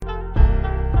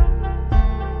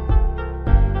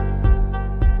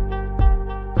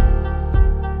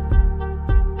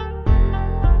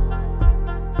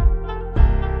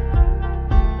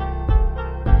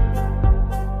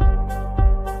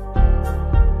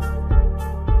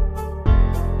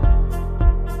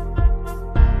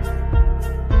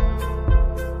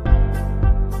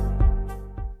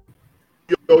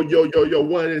Yo,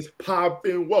 what is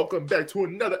poppin'? Welcome back to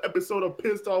another episode of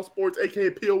Pissed Off Sports,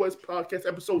 aka P.O.S. Podcast,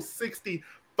 episode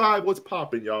 65. What's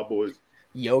poppin', y'all boys?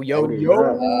 Yo.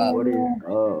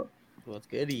 What's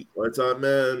goody? What's up,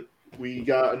 man? We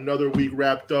got another week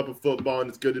wrapped up of football, and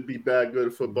it's good to be back.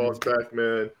 Good football's back,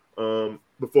 man.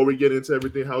 Before we get into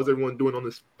everything, how's everyone doing on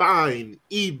this fine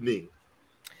evening?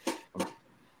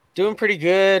 Doing pretty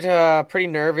good. Pretty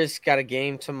nervous. Got a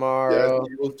game tomorrow.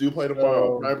 Yes, Eagles do play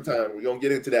tomorrow. Prime time. We're gonna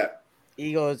get into that.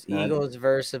 Eagles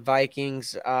versus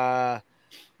Vikings. I'll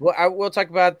talk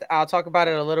about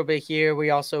it a little bit here.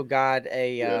 We also got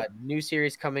a new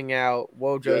series coming out,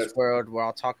 Wojo's World, where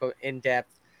I'll talk in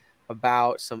depth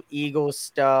about some Eagles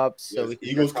stuff. So we can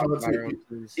Eagles content.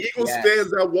 Eagles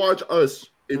fans that watch us,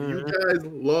 if you guys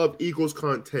love Eagles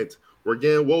content, we're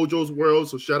getting Wojo's World.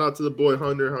 So shout out to the boy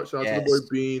Hunter. Shout out to the boy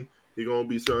Bean. He's gonna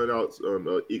be sending out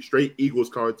straight Eagles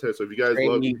content. So if you guys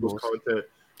love Eagles content,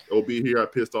 it'll be here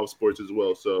at Pissed Off Sports as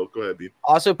well. So go ahead, Bean.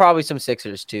 Also, probably some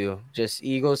Sixers too. Just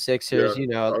Eagles, Sixers.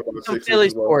 Some Philly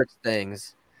sports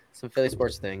things.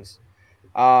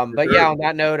 But yeah, on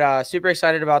that note, super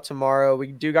excited about tomorrow.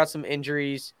 We do got some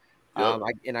injuries. I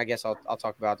guess I'll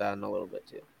talk about that in a little bit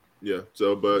too. Yeah.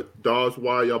 So, but Dawes,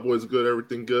 why y'all boys good?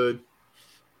 Everything good?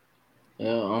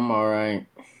 Yeah, I'm all right.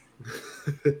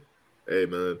 Hey,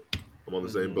 man, I'm on the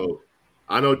same boat.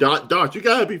 I know, Dot, you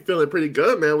gotta be feeling pretty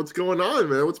good, man. What's going on,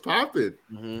 man? What's popping?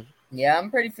 Yeah, I'm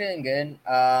pretty feeling good.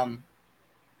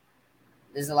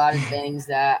 There's a lot of things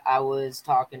that I was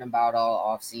talking about all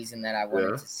off season that I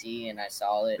wanted to see, and I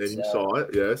saw it. And you saw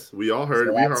it, yes. We all heard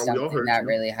it. We all heard that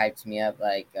really hyped me up.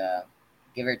 Like,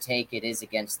 give or take, it is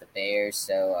against the Bears,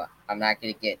 so I'm not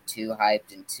gonna get too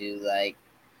hyped and too like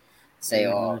say,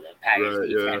 "Oh, the Packers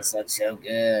defense looks so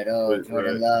good." Oh,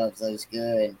 Jordan Love looks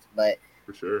good, but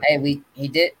for sure. Hey,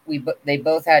 they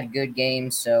both had good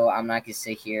games, so I'm not gonna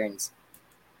sit here and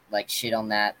like shit on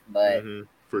that. But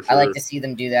for sure. I like to see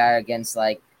them do that against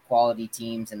like quality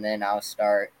teams, and then I'll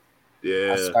start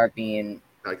being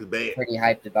pretty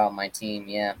hyped about my team.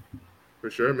 Yeah, for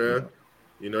sure, man.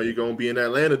 You know you're gonna be in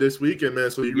Atlanta this weekend,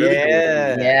 man. So you really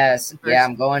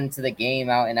I'm going to the game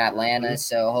out in Atlanta,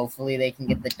 so hopefully they can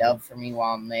get the dub for me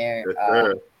while I'm there.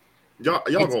 Y'all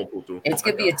gonna pull through. It's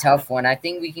gonna be a tough one. I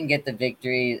think we can get the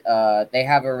victory. They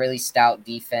have a really stout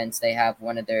defense. They have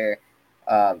one of their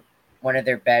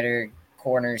better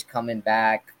corners coming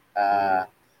back.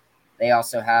 They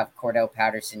also have Cordell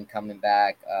Patterson coming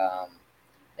back.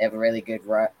 They have a really good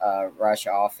rush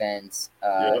offense.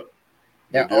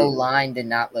 Their O-line did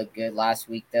not look good last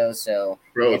week, though. So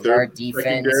if our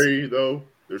defense,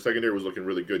 their secondary was looking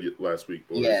really good last week.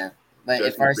 Boys. Yeah, but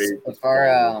if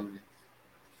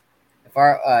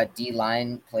our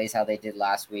D-line plays how they did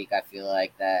last week, I feel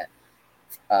like that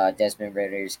Desmond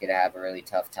Ridder is gonna have a really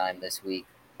tough time this week.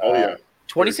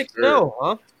 26-0,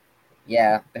 huh?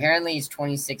 Yeah, apparently he's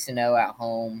 26-0 at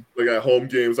home. Like at home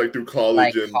games, like through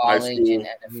college and high school and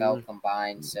NFL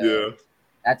combined. So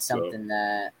that's something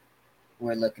that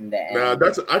we're looking to end.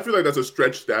 I feel like that's a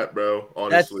stretch stat, bro.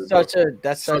 Honestly, that's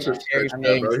such a stretch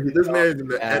stat, bro. This man is in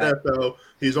the NFL.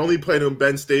 He's only played in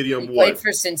Ben Stadium. He played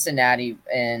for Cincinnati,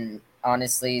 and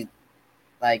honestly,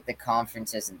 like the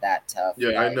conference isn't that tough.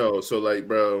 Yeah, right? I know. So like,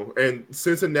 bro, and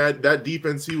Cincinnati, that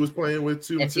defense he was playing with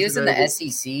too. If he was in the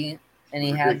SEC and he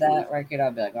had that record,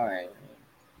 I'd be like, all right.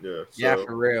 Yeah,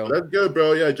 for real. That's good,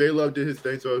 bro. Yeah, J Love did his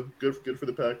thing, so good for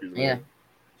the Packers. Man. Yeah,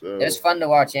 so it was fun to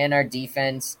watch, and our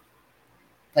defense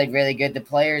played really good. The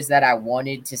players that I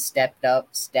wanted to stepped up.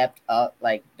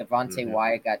 Like Devontae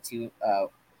Wyatt got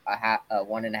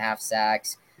 1.5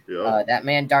 sacks. Yeah. That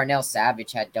man Darnell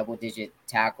Savage had double-digit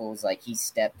tackles. Like he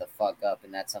stepped the fuck up,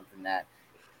 and that's something that.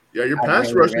 Yeah, your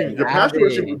pass rushing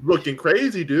was looking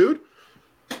crazy, dude.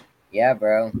 Yeah,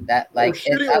 bro. Like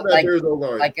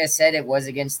I said, it was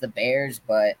against the Bears,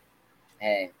 but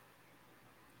hey.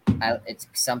 It's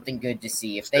something good to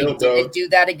see. If they do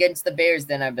that against the Bears,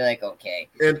 then I'd be like, okay.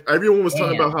 And everyone was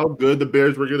talking about how good the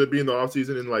Bears were going to be in the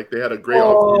offseason, and like they had a great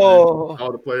offseason.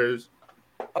 All the players.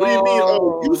 What do you mean?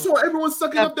 Oh, you saw everyone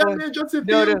sucking up that man, Justin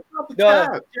Fields.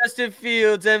 Justin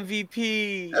Fields,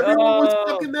 MVP. Everyone was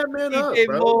sucking that man up,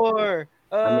 bro. More.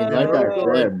 I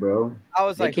said, bro. I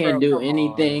was like, they can't do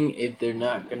anything if they're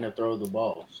not going to throw the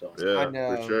ball. So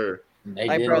yeah, for sure.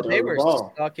 They were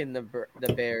sucking the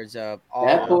Bears up.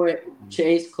 That boy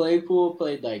Chase Claypool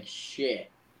played like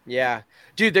shit. Yeah,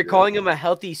 dude, they're calling him a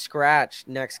healthy scratch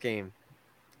next game.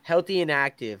 Healthy and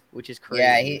active, which is crazy.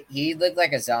 Yeah, he looked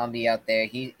like a zombie out there.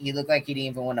 He looked like he didn't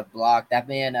even want to block. That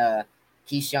man,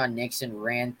 Keyshawn Nixon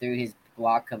ran through his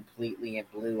block completely and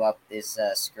blew up this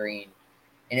screen.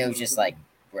 And it was just like,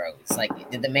 bro, it's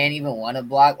like, did the man even want to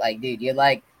block? Like, dude, you're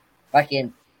like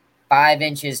fucking 5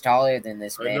 inches taller than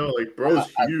this man. I know, like,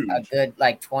 bro's huge. A good,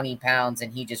 like, 20 pounds,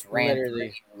 and he just ran through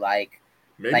you, like...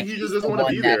 Maybe he just doesn't want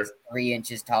to be there. 3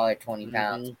 inches taller, 20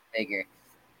 pounds bigger.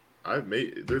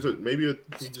 He just doesn't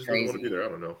want to be there. I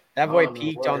don't know. That boy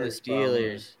peaked on the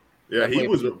Steelers. Yeah, he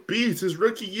was a beast his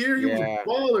rookie year. He was a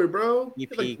baller, bro. He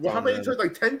peaked. How many times?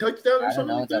 Like 10 touchdowns or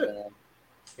something like that.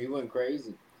 He went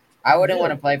crazy. I wouldn't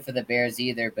want to play for the Bears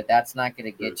either, but that's not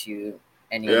going to get you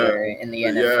anywhere in the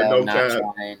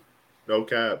NFL. Trying. No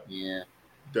cap. Yeah.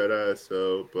 Dead ass.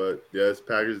 So, but yes,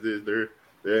 Packers did their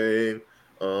thing.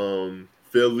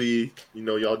 Philly,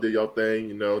 y'all did y'all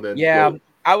thing. Then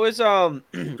I was I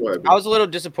was a little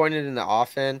disappointed in the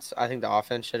offense. I think the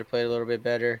offense should have played a little bit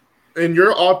better. In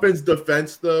your offense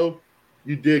defense, though,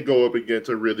 you did go up against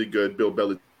a really good Bill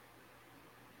Belichick.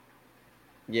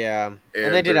 Yeah,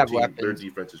 and they did have weapons. Their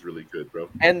defense is really good, bro.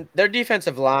 And their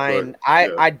defensive line,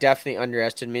 I definitely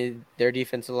underestimated their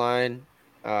defensive line.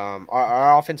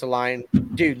 Our offensive line,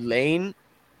 dude, Lane,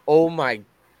 oh my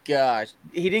gosh.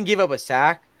 He didn't give up a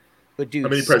sack, but dude, how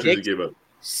many pressures did he give up?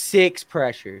 6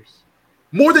 pressures.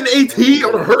 More than AT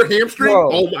on a hurt hamstring?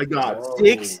 Bro, oh my God.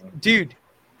 6, dude,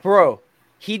 bro.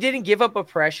 He didn't give up a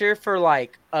pressure for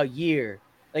like a year.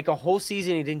 Like a whole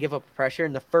season, he didn't give up pressure.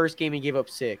 In the first game, he gave up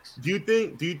 6. Do you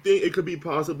think it could be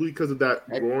possibly because of that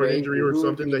groin injury or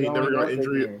something that he never got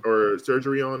injury or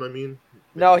surgery on? I mean,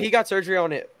 no, he got surgery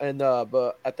on it,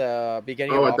 but at the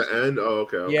beginning. Oh, at the end. Oh,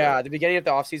 okay. Yeah, at the beginning of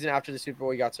the offseason after the Super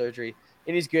Bowl, he got surgery,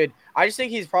 and he's good. I just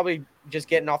think he's probably just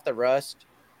getting off the rust.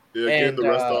 Yeah, getting the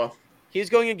rust off. He's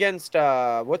going against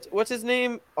what's his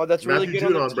name? Oh, that's really Matthew good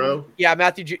Judon, on the bro. Yeah,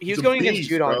 Matthew. He was going against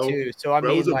Judon too. So I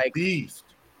mean, like, beast.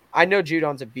 I know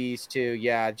Judon's a beast too.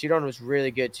 Yeah, Judon was really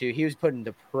good too. He was putting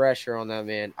the pressure on that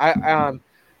man.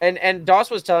 And Doss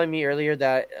was telling me earlier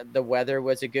that the weather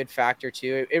was a good factor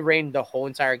too. It rained the whole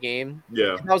entire game.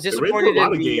 Yeah, and I was disappointed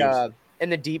in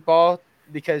the deep ball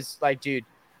because, like, dude,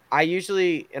 I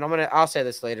usually, and I'll say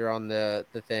this later on the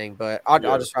thing, but I'll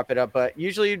just wrap it up. But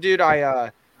usually, dude,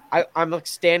 I'm like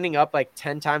standing up like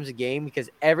 10 times a game because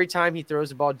every time he throws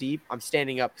the ball deep, I'm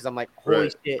standing up because I'm like,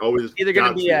 holy shit. Always either going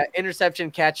to be an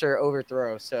interception, catch, or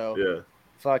overthrow. So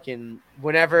fucking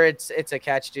whenever it's a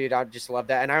catch, dude, I just love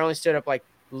that. And I only stood up like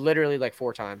literally like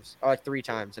 4 times or like 3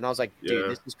 times. And I was like, dude,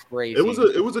 this is crazy. It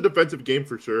was a defensive game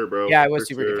for sure, bro. Yeah, it was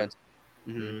super defensive.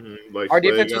 Mm-hmm. Like our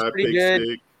defense is pretty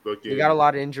good. We got a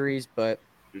lot of injuries, but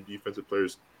your defensive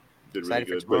players did really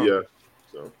good. But yeah,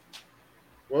 so.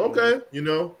 Well, okay.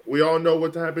 We all know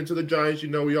what happened to the Giants.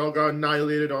 We all got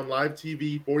annihilated on live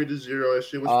TV, 40-0. That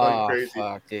shit was fucking crazy.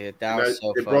 Fuck, dude. That was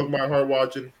so It broke my heart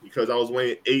watching because I was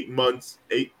waiting 8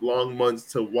 long months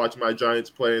to watch my Giants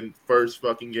play. In first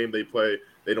fucking game they play,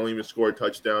 they don't even score a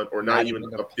touchdown or not even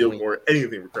a field goal or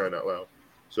anything, for crying out loud.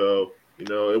 So,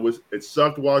 it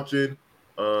sucked watching.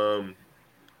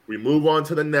 We move on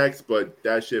to the next, but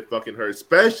that shit fucking hurt,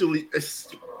 especially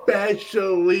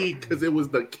because it was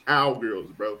the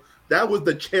Cowgirls, bro. That was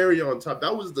the cherry on top.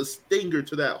 That was the stinger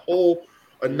to that whole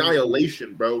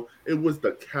annihilation, bro. It was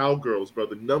the Cowgirls, bro.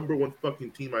 The number one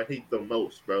fucking team I hate the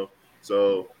most, bro.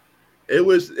 So it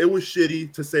was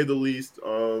shitty to say the least.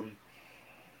 But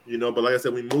like I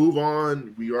said, we move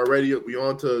on. We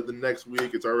on to the next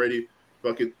week. It's already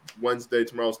fucking Wednesday.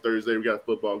 Tomorrow's Thursday. We got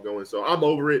football going, so I'm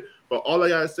over it. But all I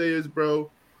gotta say is, bro,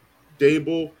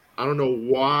 Dable, I don't know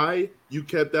why you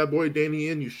kept that boy Danny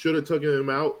in. You should have taken him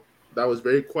out. That was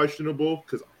very questionable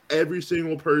because every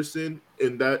single person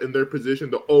in their position,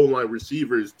 the O-line,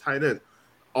 receivers, tight end,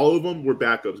 all of them were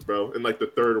backups, bro, in like the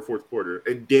third or fourth quarter.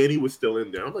 And Danny was still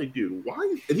in there. I'm like, dude,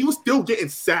 why? And he was still getting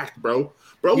sacked, bro.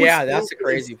 Yeah, that's the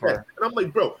crazy part. And I'm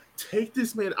like, bro, take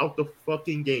this man out the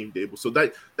fucking game, Dable. So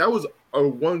that was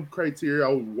one criteria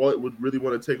I would really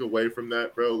want to take away from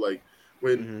that, bro. Like,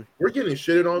 when we're getting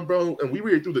shitted on, bro, and we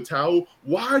read through the towel,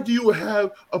 why do you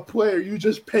have a player you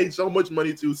just paid so much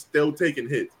money to still taking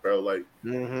hits, bro? Like,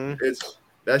 it's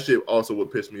that shit also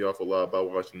would piss me off a lot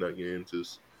about watching that game,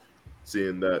 just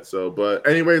seeing that. So, but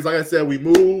anyways, like I said, we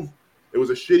move. It was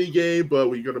a shitty game,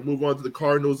 but we're going to move on to the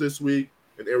Cardinals this week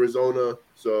in Arizona.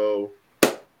 So,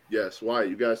 yes, why?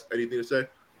 You guys, anything to say?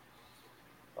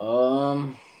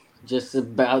 Just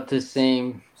about the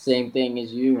same thing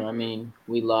as you. I mean,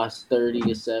 we lost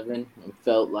 30-7. It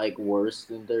felt like worse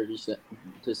than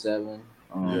 30-7.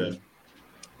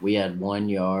 We had 1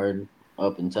 yard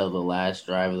up until the last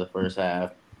drive of the first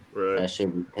half. Right. That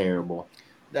shit was terrible.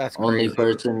 That's only crazy.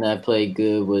 person that played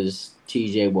good was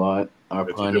T.J. Watt. Our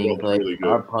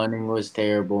punting was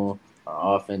terrible.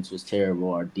 Our offense was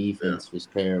terrible. Our defense was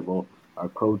terrible. Our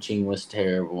coaching was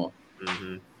terrible.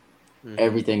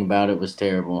 Everything about it was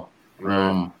terrible.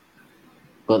 Right.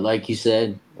 But like you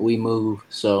said, we move.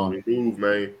 So we move,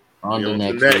 man. On to the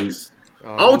next. next.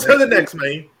 On to the next,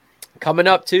 man. Coming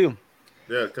up too.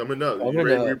 Yeah, coming up.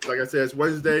 Like I said, it's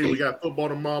Wednesday. We got football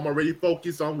tomorrow. I'm already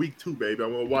focused on week 2, baby.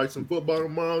 I'm gonna watch some football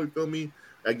tomorrow. You feel me?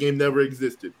 That game never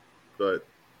existed, but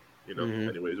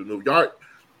anyways, y'all.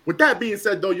 With that being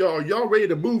said, though, y'all ready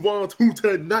to move on to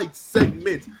tonight's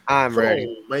segment? I'm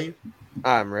ready, man.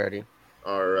 I'm ready.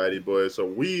 All righty, boys. So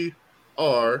we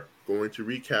are going to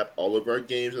recap all of our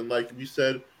games, and like we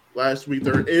said last week,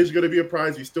 there is going to be a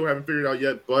prize. We still haven't figured it out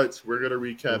yet, but we're going to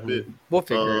recap it. We'll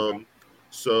figure it out.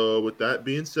 So with that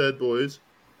being said, boys,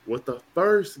 with the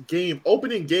first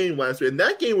opening game last week, and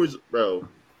that game was,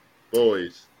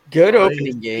 boys. Good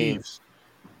opening game. Chiefs.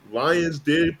 Lions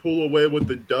did pull away with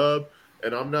the dub,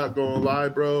 and I'm not going to lie,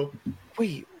 bro.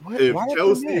 Wait, what? If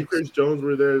Kelsey and Chris Jones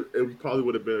were there, it probably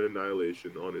would have been an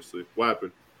annihilation, honestly. What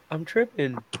happened? I'm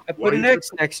tripping. I put an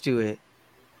X next to it.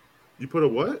 You put a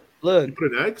what? Look. You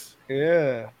put an X?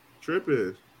 Yeah.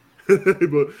 Tripping.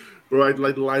 But bro,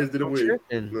 like the Lions didn't win.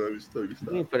 Tripping. No,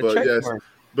 stop. But yes,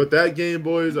 but that game,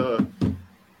 boys,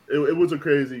 it was a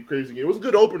crazy game. It was a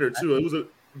good opener too. It was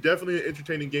definitely an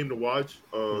entertaining game to watch.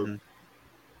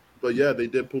 But yeah, they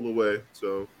did pull away.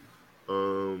 So,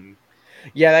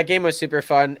 yeah, that game was super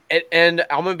fun. And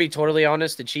I'm gonna be totally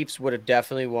honest, the Chiefs would have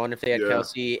definitely won if they had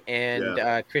Kelsey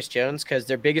and Chris Jones, because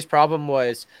their biggest problem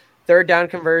was third down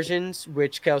conversions,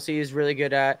 which Kelsey is really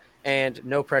good at, and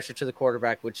no pressure to the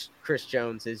quarterback, which Chris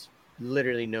Jones is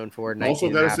literally known for. Also,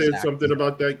 gotta say something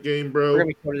about that game, bro. We're gonna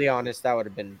be totally honest, that would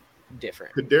have been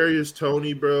different. Kadarius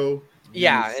Toney, bro.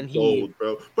 Yeah, and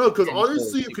bro, because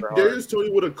honestly, if Kadarius Toney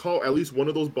would have caught at least one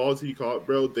of those balls he caught,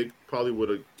 bro, they probably would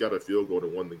have got a field goal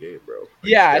and won the game, bro.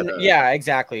 Yeah,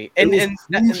 exactly. And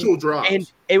crucial drops.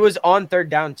 And it was on third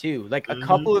down too. Like a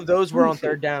couple of those were on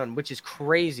third down, which is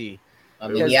crazy. I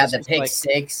mean, the pick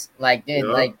six, the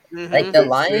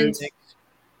Lions,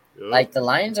 the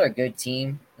Lions are a good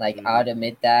team. Like I'd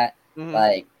admit that.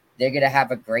 Like they're gonna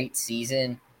have a great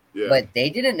season, but they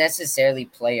didn't necessarily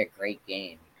play a great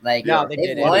game. Like they won,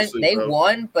 honestly,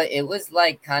 won, but it was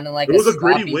like kind of like it was a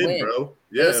gritty win, bro.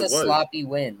 Yeah, it was a sloppy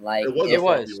win. Like it was a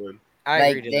sloppy win. I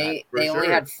agree to that. They only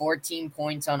had 14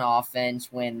 points on offense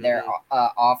when their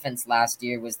offense last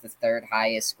year was the third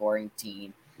highest scoring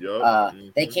team.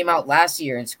 They came out last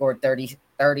year and scored 30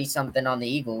 something on the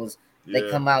Eagles. They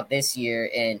come out this year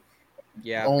and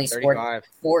only 35. Scored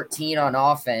 14 on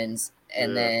offense,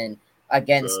 and then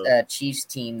against a Chiefs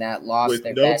team that lost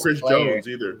their best Chris player. Jones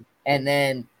either. And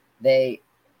then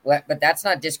but that's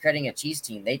not discrediting a Chiefs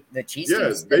team. The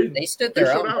Chiefs team, they stood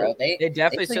their own, bro. They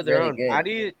definitely stood their own.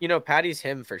 Patty, Patty's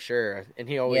him for sure, and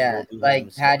he always will be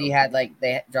like Patty had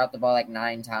they dropped the ball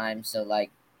 9 times, so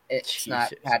it's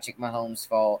not Patrick Mahomes'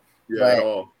 fault. Yeah, at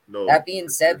all. No. That being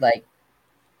said,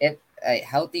 if a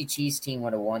healthy Chiefs team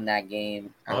would have won that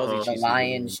game, the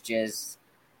Lions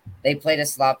they played a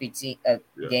sloppy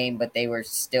game, but they were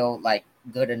still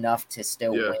good enough to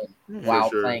still win while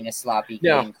playing a sloppy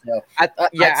game. So at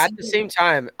the same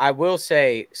time, I will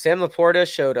say Sam Laporta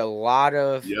showed a lot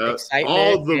of excitement.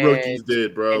 All the rookies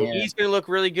did, bro. And he's gonna look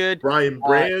really good. Brian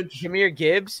Branch, Jahmyr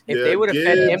Gibbs. If they would have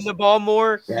fed him the ball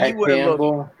more, he would have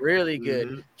looked really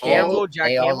good. Campbell, Jack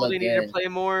Campbell, they need to play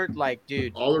more.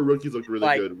 Dude, all the rookies looked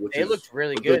really good. They looked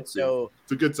really good. So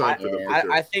it's a good sign for them.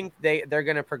 I think they're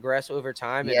gonna progress over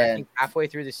time, and I think halfway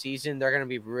through the season they're gonna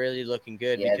be really looking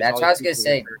good. Yeah, that's what I was gonna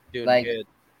say. Good.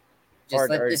 Just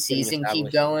let the season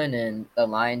keep going, and the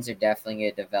Lions are definitely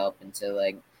going to develop into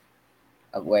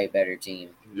a way better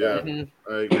team. Yeah,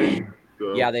 I agree.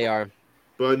 So, yeah, they are.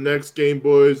 But next game,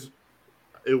 boys,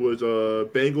 it was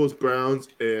Bengals Browns,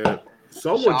 and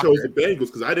someone chose the Bengals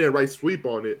because I didn't write sweep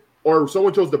on it, or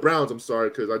someone chose the Browns. I'm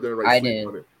sorry because I didn't write sweep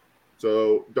on it.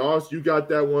 So, Doss, you got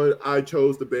that one. I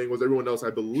chose the Bengals. Everyone else, I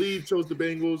belse, chose the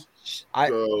Bengals.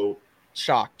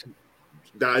 Shocked.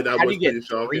 That was pretty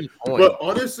shocking. But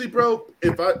honestly, bro,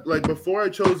 if I before I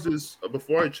chose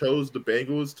the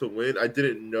Bengals to win, I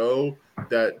didn't know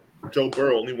that Joe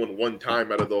Burrow only won one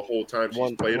time out of the whole time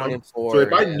she's played him. So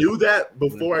if I knew that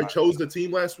before I chose the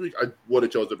team last week, I would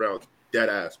have chose the Browns. Dead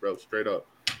ass, bro, straight up.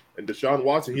 And Deshaun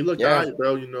Watson, he looked all right,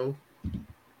 bro.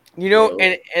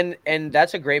 And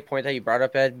that's a great point that you brought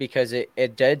up, Ed, because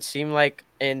it did seem like,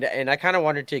 and I kind of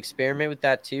wanted to experiment with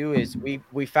that too, is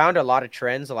we found a lot of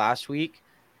trends last week,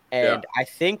 and I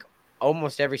think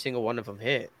almost every single one of them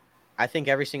hit. I think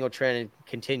every single trend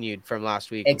continued from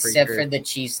last week. Except for the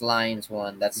Chiefs-Lions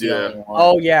one. That's the only one.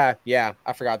 Oh, yeah.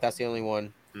 I forgot. That's the only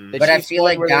one. But I feel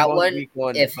like that one,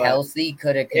 if healthy,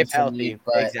 could have continued.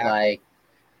 But,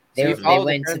 they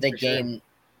went to the game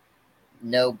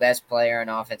no best player on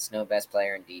offense, no best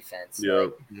player in defense. Yeah,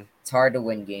 it's hard to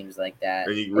win games like that,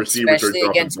 and especially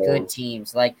against good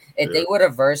teams. Like if they would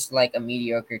have versed like a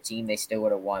mediocre team, they still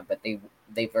would have won. But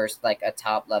they versed like a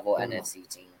top level NFC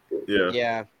team.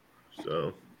 Yeah.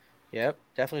 So. Yep,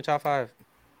 definitely top 5.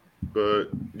 But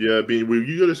yeah, Bean, were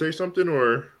you gonna say something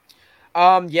or?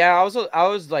 Yeah, I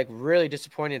was like really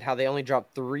disappointed how they only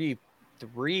dropped 3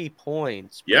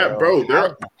 points. Bro. Yeah, bro,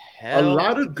 a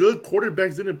lot of good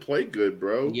quarterbacks didn't play good,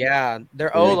 bro. Yeah,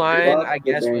 their O line, I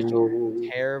guess, was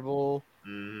terrible.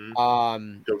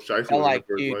 Like,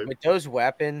 dude, with those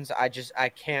weapons, I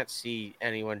can't see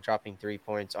anyone dropping 3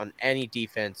 points on any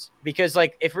defense because,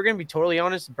 like, if we're gonna be totally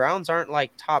honest, the Browns aren't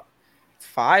like top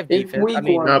 5 defense. I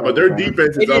mean, but their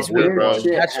defense is up there, bro.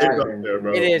 That's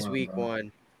true. It is week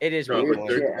 1. It is week 1.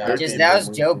 That was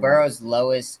Joe Burrow's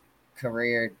lowest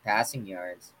career passing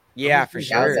yards. Yeah, for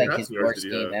sure. That was like his worst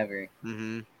game ever.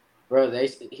 Bro,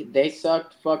 they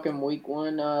sucked fucking week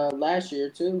 1 last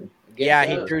year too. Yeah,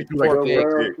 he threw 4 picks.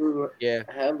 Yeah,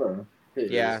 hella.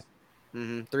 Yeah,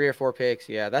 3 or 4 picks.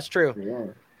 Yeah, that's true.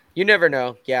 Yeah. You never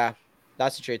know. Yeah,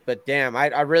 that's the truth. But damn,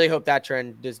 I really hope that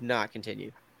trend does not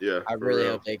continue. Yeah, I really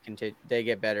hope they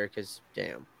get better because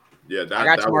damn. Yeah,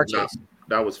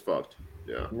 that was fucked.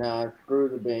 Yeah. Nah, screw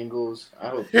the Bengals. I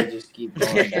hope they just keep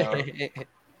going down.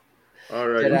 All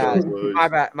right.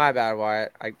 My bad,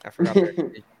 Wyatt. I forgot.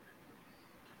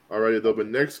 All right, though. But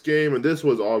next game, and this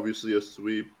was obviously a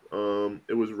sweep.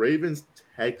 It was Ravens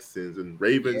Texans, and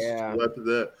Ravens left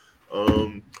that.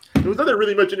 There was nothing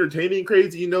really much entertaining,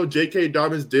 crazy. You know, J.K.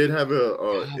 Dobbins did have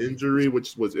a injury,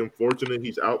 which was unfortunate.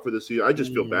 He's out for the season. I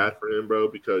just feel bad for him, bro,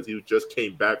 because he just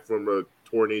came back from a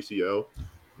torn ACL.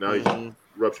 Now he's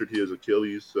ruptured his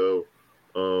Achilles, so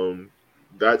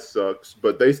that sucks.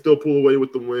 But they still pull away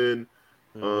with the win.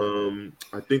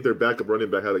 I think their backup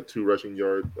running back had like 2 rushing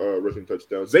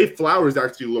touchdowns. Zay Flowers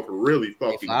actually looked really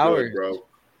fucking good, bro.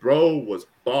 Bro was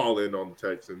balling on the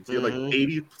Texans. He had like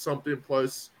 80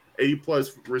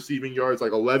 plus receiving yards,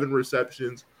 like 11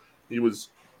 receptions. He was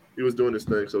doing his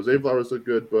thing. So Zay Flowers looked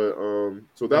good, but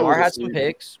so that Lamar had some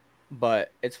picks,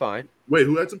 but it's fine. Wait,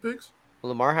 who had some picks?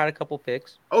 Lamar had a couple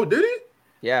picks. Oh, did he?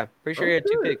 Yeah, pretty sure he had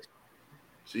 2 picks.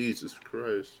 Jesus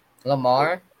Christ.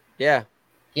 Lamar? Yeah.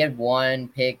 He had 1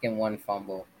 pick and 1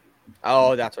 fumble.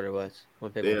 Oh, that's what it was.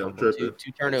 1 pick, Damn, 1 fumble.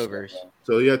 2 turnovers.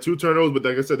 So yeah, 2 turnovers, but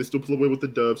like I said, they still pull away with the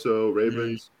dub. So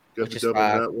Ravens got the dub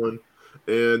on that one.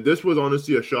 And this was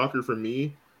honestly a shocker for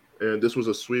me. And this was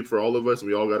a sweep for all of us.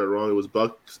 We all got it wrong. It was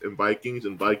Bucks and Vikings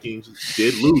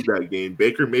did lose that game.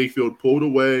 Baker Mayfield pulled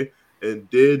away and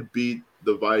did beat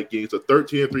the Vikings. The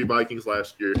 13-3 Vikings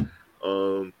last year.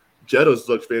 Jettos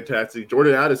looked fantastic.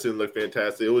 Jordan Addison looked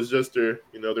fantastic. It was just their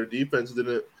defense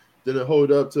didn't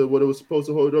hold up to what it was supposed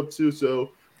to hold up to.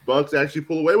 So Bucks actually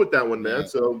pull away with that one, man.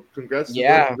 So congrats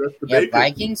to Baker.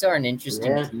 Vikings are an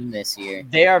interesting team this year.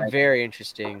 They are very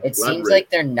interesting. It seems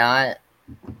like they're not.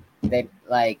 They're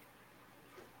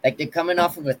coming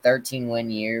off of a 13-win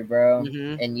year, bro,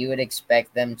 and you would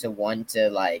expect them to want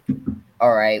to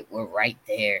all right, we're right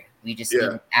there. We just need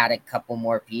to add a couple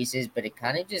more pieces, but it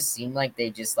kind of just seemed like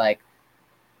they just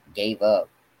gave up.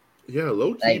 Yeah,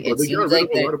 low key, but they got rid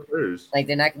of a lot of players.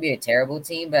 They're not gonna be a terrible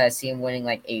team, but I see them winning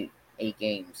eight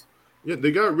games. Yeah,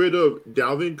 they got rid of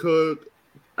Dalvin Cook,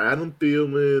 Adam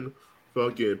Thielen,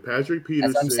 fucking Patrick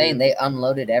Peterson. That's what I'm saying. They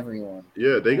unloaded everyone.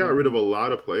 Yeah, they got rid of a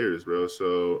lot of players, bro.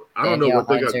 So I don't know what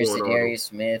they got going on. Darius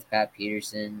Smith, Pat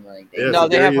Peterson,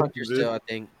 they have Hunter still, I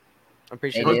think. I'm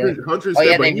pretty sure. Hunter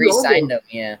they re-signed him.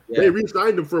 Yeah, they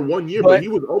re-signed him for 1 year, but he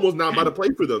was almost not about to play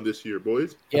for them this year,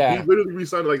 boys. Yeah, he literally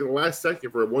re-signed in the last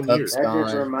second for 1 year. That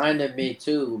just reminded me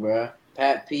too, bro.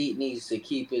 Pat Pete needs to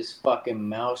keep his fucking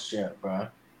mouth shut, bro.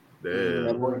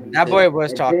 Damn. That boy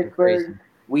was talking crazy.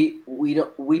 We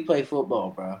play football,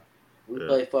 bro. We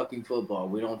play fucking football.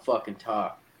 We don't fucking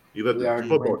talk. You let the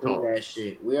football talk. That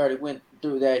shit. We already went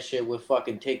through that shit with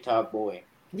fucking TikTok boy.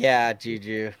 Yeah,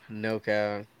 Juju, no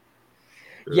cap.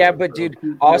 Yeah, but dude,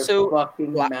 also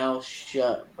fucking mouth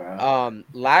shut, bro.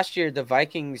 Last year the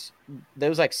Vikings, there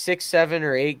was 6, 7,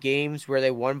 or 8 games where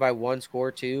they won by 1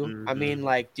 score too. I mean,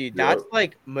 dude, that's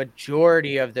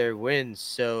majority of their wins.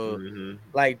 So,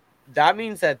 that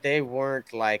means that they weren't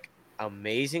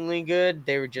amazingly good.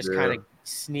 They were just kind of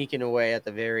sneaking away at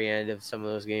the very end of some of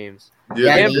those games.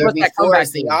 Yeah, the year before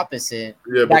is the opposite.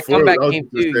 Yeah, that comeback game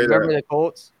too. Remember the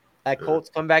Colts? That Colts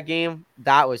comeback game?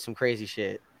 That was some crazy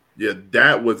shit. Yeah,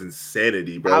 that was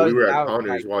insanity, bro. We were at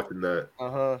Connors watching that.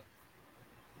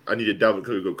 I needed Dalvin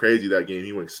Cook to go crazy that game.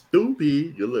 He went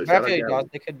stupid. I feel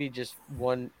like they could be just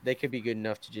one. They could be good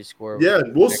enough to just score. Yeah,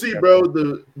 we'll see, bro.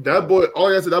 That boy,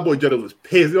 all I said, that boy Jetto was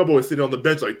pissed. That boy was sitting on the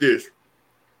bench like this.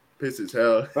 pissed as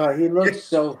hell. Bro, he looks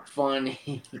so funny.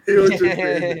 He was just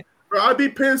crazy. Bro, I'd be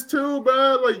pissed too,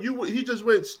 bro. Like he just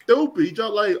went stupid. He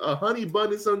dropped like a honey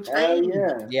bun and some change.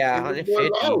 Yeah, 150.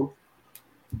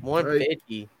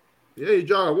 150. Yeah, he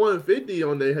dropped 150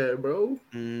 on their head, bro.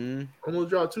 Mm-hmm. Almost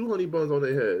dropped 2 honey buns on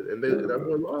their head, and that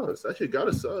boy lost. That shit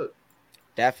gotta suck.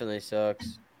 Definitely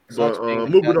sucks. But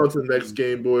moving on to the next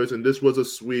game, boys, and this was a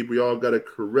sweep. We all got it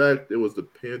correct. It was the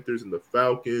Panthers and the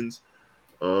Falcons.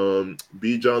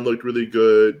 B. John looked really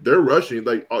good. They're rushing,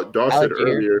 like Dawes said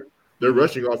earlier. Their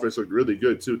rushing offense looked really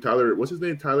good too. Tyler, what's his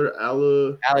name? Tyler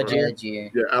Algier.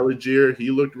 Yeah, Algier.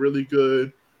 He looked really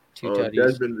good. 2 tutties.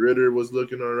 Desmond Ritter was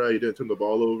looking all right. He didn't turn the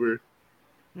ball over.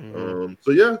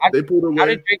 So yeah, they pulled away. How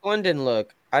did Drake London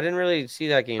look? I didn't really see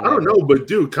that game. I don't know, but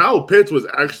dude, Kyle Pitts was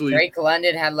actually Drake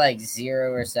London had like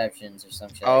 0 receptions or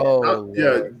something.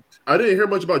 Yeah, I didn't hear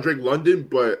much about Drake London,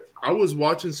 but I was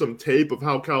watching some tape of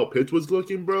how Kyle Pitts was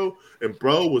looking, bro, and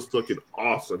bro was looking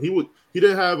awesome. He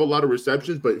didn't have a lot of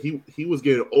receptions, but he was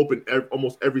getting open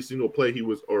almost every single play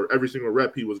or every single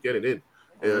rep he was getting in,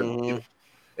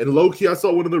 and low key, I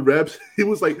saw one of the reps. He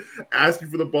was like asking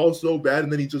for the ball so bad,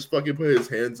 and then he just fucking put his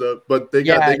hands up. But they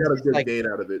got a good gain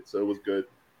out of it, so it was good.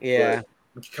 Yeah,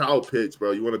 but Kyle Pitts,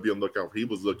 bro, you want to be on the lookout. He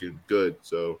was looking good.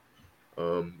 So,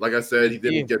 like I said, he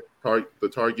didn't get the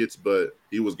targets, but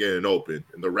he was getting open,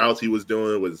 and the routes he was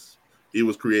doing he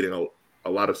was creating a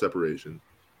lot of separation.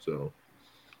 So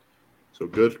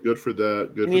good for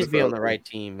that. Good. He needs to be on the right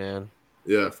team, man.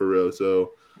 Yeah, for real.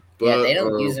 So. But, they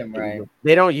don't use him right.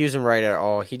 They don't use him right at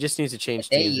all. He just needs to change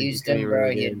teams. If they used him, bro,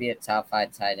 he'd be a top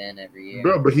 5 tight end every year.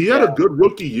 Bro, but he had a good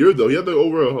rookie year, though. He had like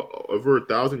over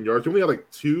 1,000 yards. He only had like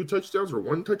 2 touchdowns or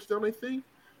 1 touchdown, I think.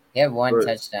 He had 1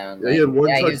 touchdown. Yeah, he had 1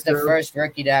 touchdown. He was the first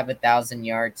rookie to have 1,000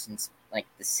 yards since like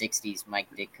the 60s, Mike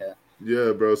Ditka.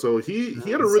 Yeah, bro. So he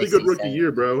had a really good rookie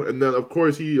year, bro. And then, of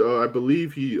course, I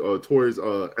believe he tore his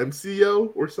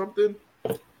MCL or something.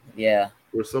 Yeah.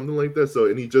 Or something like that. So,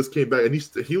 and he just came back, and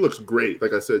he looks great.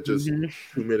 Like I said, just 2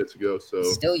 minutes ago. So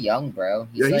he's still young, bro.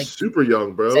 He's super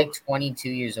young, bro. He's like 22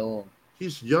 years old.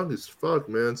 He's young as fuck,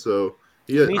 man. So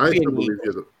I still believe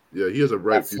he has a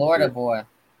bright future. Florida boy.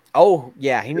 Oh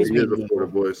yeah, he needs to be a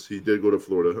Florida boy. He did go to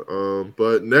Florida.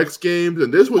 But next game,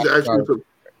 and this was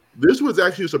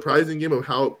actually a surprising game of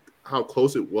how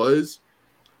close it was.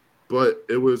 But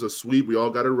it was a sweep. We all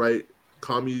got it right.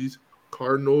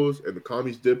 Cardinals, and the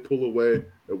Commies did pull away.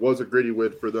 It was a gritty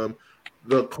win for them.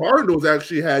 The Cardinals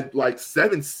actually had like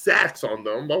 7 sacks on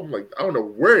them. I'm like, I don't know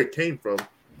where it came from,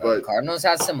 but the Cardinals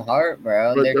had some heart,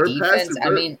 bro. Their defense. I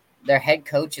mean, their head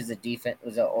coach is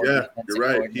defensive you're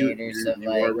right. Coordinator. You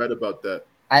are right about that.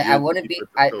 I wouldn't be.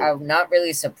 I'm not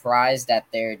really surprised at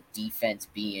their defense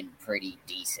being pretty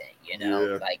decent. You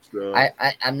know,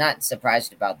 I'm not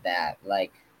surprised about that.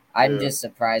 Like. I'm just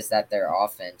surprised that their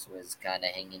offense was kind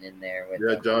of hanging in there with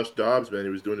them. Josh Dobbs, man, he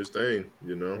was doing his thing,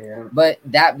 you know. Yeah. But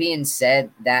that being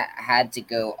said, that had to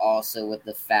go also with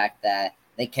the fact that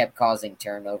they kept causing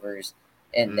turnovers,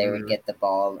 and they would get the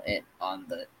ball on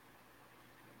the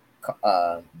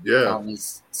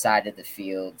Commies side of the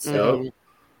field. So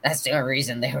that's the only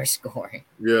reason they were scoring.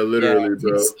 Yeah, literally,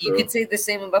 bro. You could say the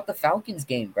same about the Falcons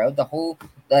game, bro. The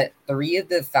 3 of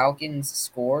the Falcons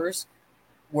scores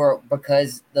were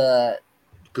because they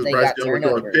Bryce got Young was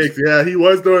turnovers. throwing picks. Yeah, he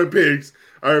was throwing picks.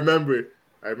 I remember.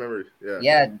 Yeah.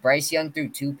 Yeah, Bryce Young threw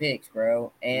 2 picks,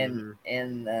 bro, and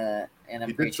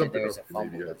I'm pretty sure there was a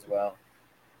fumble as well.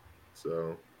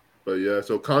 So, but yeah,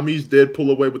 so Commies did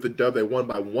pull away with the dub. They won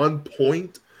by 1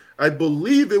 point. I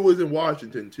believe it was in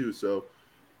Washington too. So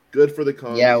good for the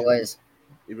Commies. Yeah, it was.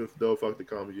 Even though fuck the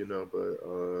Commies, you know,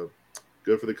 but.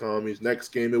 Good for the Commies. Next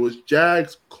game, it was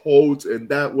Jags Colts, and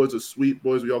that was a sweep,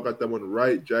 boys. We all got that one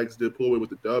right. Jags did pull away with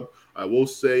the dub. I will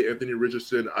say Anthony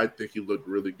Richardson, I think he looked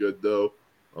really good, though.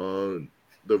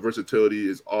 The versatility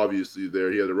is obviously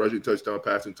there. He had a rushing touchdown,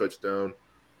 passing touchdown.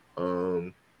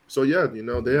 So, yeah, you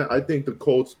know, I think the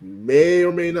Colts may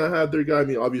or may not have their guy. I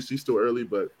mean, obviously still early,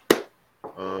 but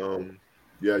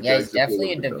yeah, he's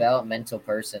definitely a developmental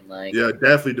person. Like, yeah,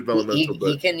 definitely developmental.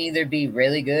 He can either be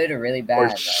really good or really bad. Or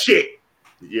like. Shit.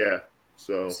 Yeah,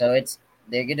 so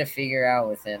they're gonna figure out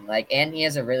with him, like, and he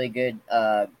has a really good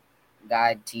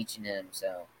guide teaching him.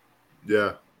 So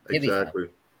yeah, exactly.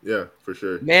 Yeah, for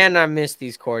sure. Man, I miss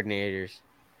these coordinators.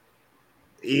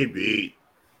 EB,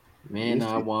 man,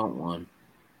 I want one.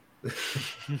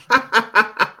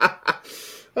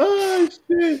 Oh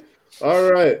shit!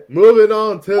 All right, moving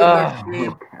on to the next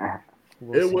game.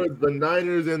 It was the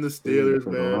Niners and the Steelers,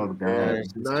 man.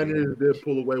 Niners did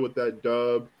pull away with that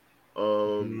dub.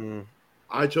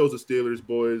 I chose the Steelers,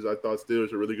 boys. I thought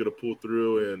Steelers were really going to pull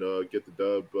through and get the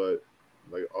dub, but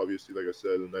like obviously, like I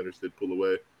said, the Niners did pull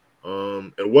away.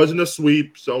 It wasn't a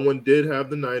sweep. Someone did have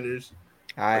the Niners.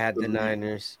 I had the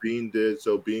Niners. Bean did,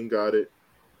 so Bean got it.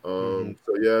 So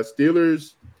yeah,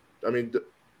 Steelers. I mean,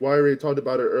 I already talked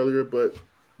about it earlier, but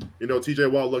you know, T.J.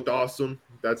 Watt looked awesome.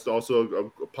 That's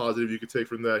also a positive you could take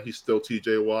from that. He's still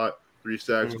T.J. Watt, 3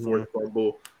 sacks, 4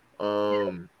 fumble.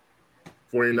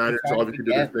 49ers obviously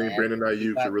did their thing. Brandon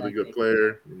Ayuk's a really good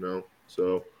player, you know.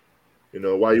 So, you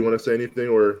know, why you want to say anything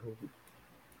or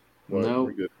what? No.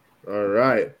 We're good. All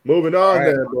right, moving on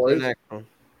then, boys.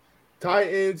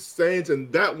 Titans, Saints,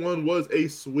 and that one was a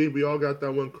sweep. We all got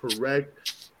that one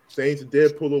correct. Saints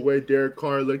did pull away. Derek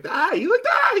Carr looked, you looked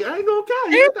I ain't gonna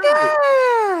count.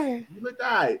 You looked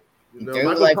You know,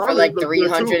 dude, like for like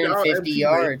 350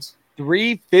 yards.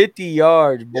 350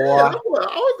 yards, boy. Yeah, I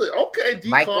was like, okay.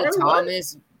 Michael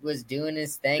Thomas was doing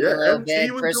his thing a little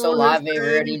bit. Chris Olave, we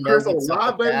already know what's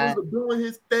up with that. Was doing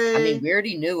his thing. I mean, we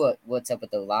already knew what's up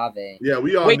with Olave. Yeah,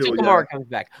 we all Wait knew. Till Kamara comes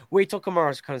back. Wait till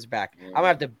Kamara comes back. I'm gonna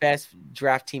have the best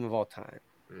draft team of all time.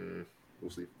 We'll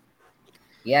see.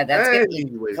 Yeah, that's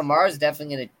Kamara's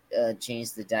definitely gonna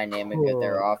change the dynamic of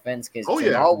their offense because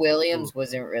Jamal Williams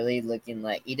wasn't really looking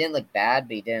like he didn't look bad,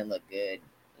 but he didn't look good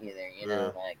either. You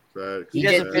know, like he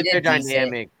doesn't fit their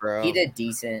dynamic, bro. He did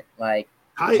decent, like.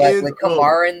 But with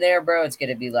Kamara in there, bro, it's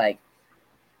gonna be like,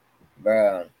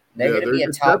 bro, they're gonna be a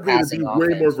top passing offense.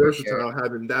 Way more versatile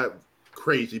having that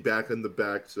crazy back in the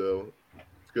back, so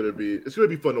it's gonna be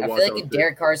fun to watch. I feel like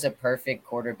Derek Carr's a perfect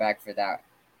quarterback for that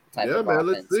type of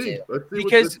offense too.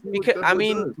 Because I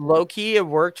mean, low key, it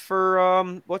worked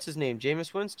for what's his name,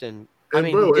 Jameis Winston. I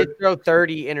mean, he did throw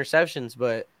 30 interceptions,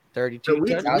 but 32.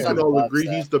 We can all agree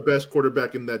he's the best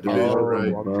quarterback in that division,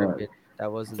 right?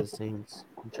 That wasn't the Saints.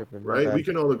 I'm tripping. Right? We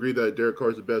can all agree that Derek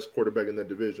Carr is the best quarterback in that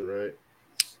division, right?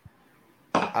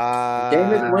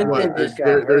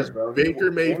 There's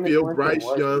Baker Mayfield, Bryce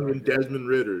Young, and Desmond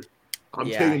Ritter. I'm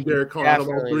taking Derek Carr out of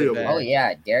all 3 of them. Oh,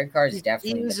 yeah. Derek Carr is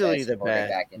definitely the best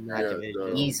quarterback in that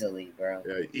division. Easily, bro.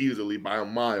 Yeah, easily by a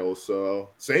mile. So,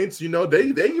 Saints, you know, they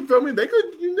you feel me? They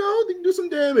could, you know, they can do some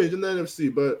damage in the NFC.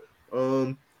 But,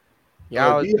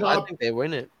 I think they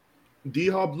win it.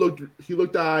 D-Hop looked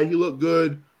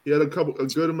good. He had a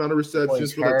good amount of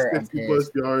receptions for like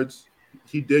 60+ yards.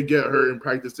 He did get hurt in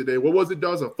practice today. What was it,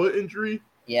 Dawes? A foot injury?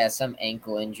 Yeah, some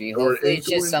ankle injury. Hopefully it's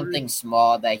just something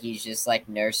small that he's just like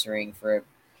nursing for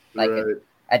like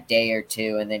a day or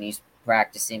two, and then he's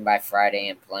practicing by Friday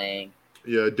and playing.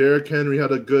 Yeah, Derrick Henry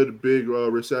had a good big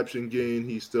reception gain.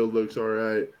 He still looks all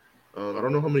right. I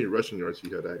don't know how many rushing yards he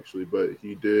had actually, but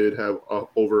he did have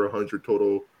over 100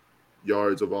 total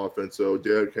yards of offense. So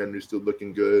Derrick Henry's still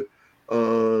looking good.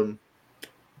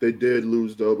 They did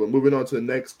lose though, but moving on to the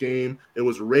next game, it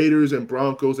was Raiders and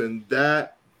Broncos, and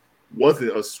that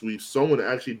wasn't a sweep. Someone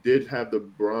actually did have the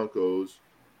Broncos.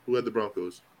 Who had the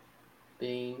Broncos?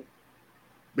 Bean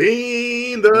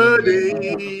the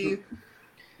D.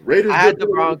 Raiders. I had the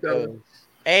Broncos.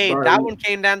 Hey, that one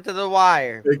came down to the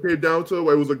wire. It came down to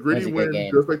it. It was a gritty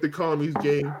win, just like the Commies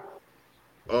game.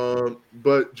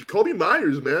 But Jacoby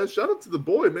Myers, man, shout out to the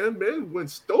boy, man. Man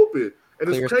went stupid. And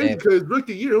it's crazy because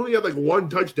rookie year, he only had like 1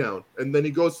 touchdown. And then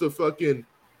he goes to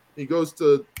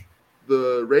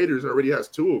the Raiders and already has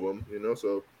 2 of them, you know,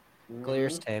 so. Clear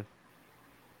Tay.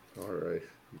 All right.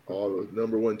 All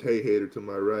number 1 Tay hater to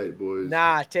my right, boys.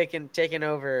 Nah, taking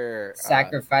over.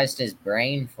 Sacrificed his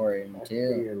brain for him,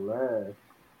 too.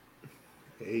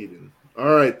 Hayden.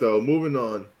 All right, though, moving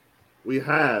on. We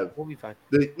have we'll be fine.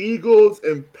 The Eagles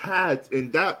and Pats,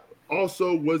 and that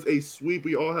also was a sweep.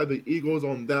 We all had the Eagles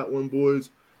on that one, boys.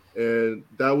 And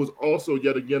that was also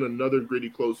yet again another gritty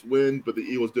close win, but the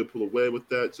Eagles did pull away with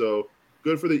that. So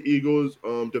good for the Eagles.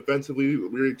 Defensively,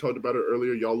 we already talked about it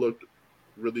earlier. Y'all looked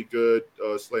really good.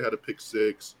 Slay had a pick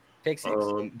six.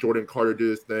 Jordan Carter did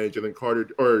his thing. Jordan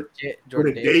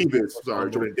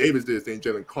Davis did his thing.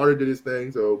 Jalen Carter did his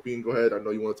thing. So Bean, go ahead. I know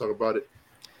you want to talk about it.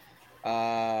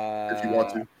 If you want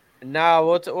to. No,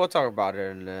 we'll talk about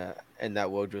it in that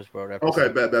Wojo's World episode.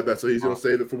 Okay, bet. So he's gonna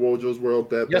save it for Wojo's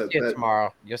World. You'll see it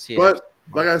tomorrow. You'll see it. But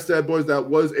like I said, boys, that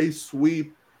was a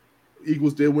sweep.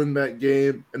 Eagles did win that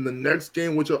game, and the next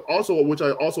game, which I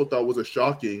also thought was a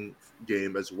shocking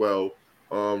game as well.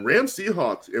 Rams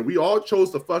Seahawks, and we all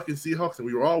chose the fucking Seahawks, and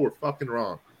we all were fucking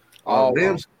wrong.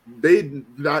 Rams, they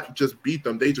not just beat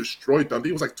them, they destroyed them. I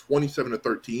think it was like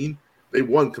 27-13. They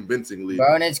won convincingly.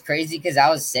 Bro, and it's crazy because I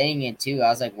was saying it too. I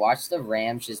was like, watch the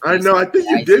Rams just I know. I think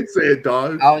you did say it,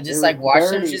 dog. I was just like,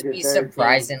 watch them just be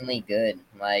surprisingly good.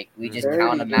 Like, we just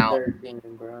count them out.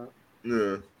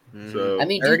 Yeah. So I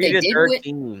mean, dude,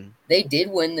 they did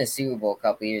win the Super Bowl a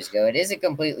couple years ago. It is a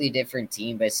completely different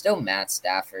team, but it's still Matt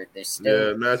Stafford. Matthew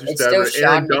Stafford. Still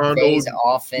Sean McVay's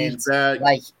offense. He's back.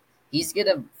 Like he's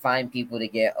gonna find people to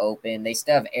get open. They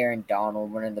still have Aaron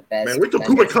Donald, one of the best. Man, wait till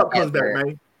Cooper Kupp comes back,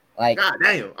 man. Like, God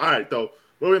damn. All right, though.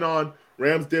 Moving on.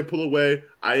 Rams did pull away.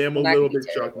 I am a little bit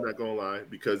shocked, I'm not gonna lie,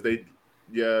 because it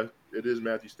is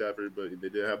Matthew Stafford, but they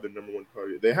did have the number one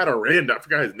target. They had a random, I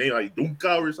forgot his name, like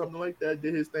Dunka or something like that,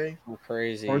 did his thing.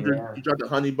 Crazy. He dropped a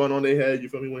honey bun on their head. You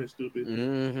feel me? When it's stupid.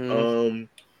 Mm-hmm.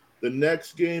 The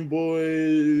next game,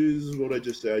 boys. What did I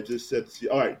just say? I just said,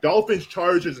 all right, Dolphins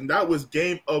Chargers, and that was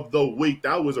game of the week.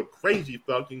 That was a crazy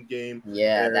fucking game.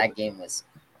 Yeah, that game was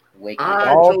wicked.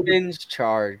 Dolphins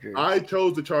Chargers. I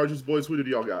chose the Chargers, boys. Who did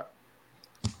y'all got?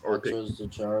 I chose the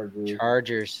Chargers.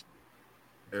 Chargers.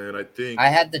 And I think I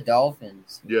had the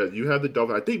Dolphins. Yeah, you had the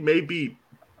Dolphins. I think maybe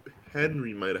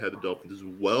Henry might have had the Dolphins as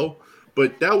well.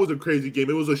 But that was a crazy game.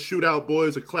 It was a shootout,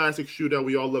 boys. A classic shootout.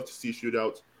 We all love to see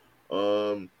shootouts.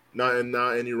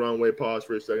 Not any wrong way. Pause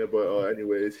for a second. But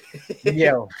anyways.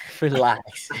 Yo,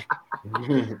 relax.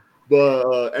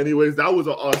 But anyways, that was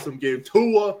an awesome game.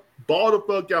 Tua ball the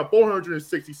fuck out.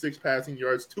 466 passing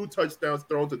yards. 2 touchdowns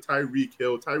thrown to Tyreek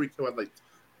Hill. Tyreek Hill had like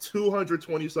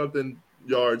 220-something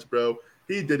yards, bro.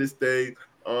 He did his thing.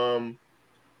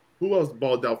 Who else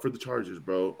balled out for the Chargers,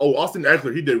 bro? Oh, Austin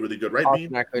Eckler. He did really good, right?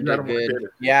 Austin Eckler did good.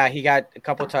 Yeah, he got a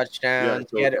couple touchdowns.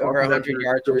 So he had over 100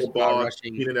 yards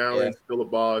rushing. Keenan Allen still a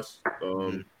boss.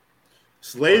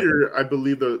 Slater, I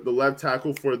believe the left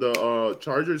tackle for the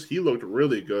Chargers, he looked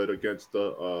really good against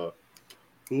the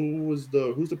who's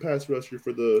the pass rusher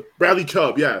for the Bradley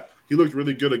Chubb? Yeah, he looked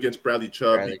really good against Bradley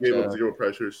Chubb. He gave him 0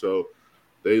 pressure, so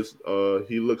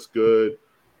he looks good.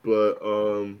 But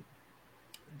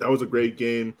that was a great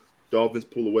game. Dolphins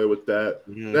pull away with that.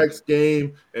 Next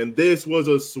game, and this was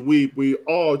a sweep. We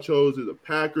all chose the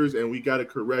Packers, and we got it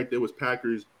correct. It was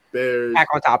Packers Bears. Pack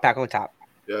on top.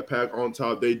 Yeah, Pack on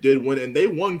top. They did win, and they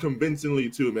won convincingly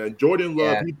too, man. Jordan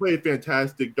Love, he played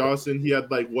fantastic. Dawson, he had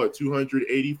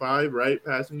 285, right,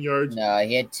 passing yards? No,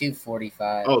 he had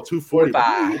 245. Oh,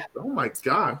 245. Oh my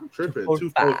God, I'm tripping.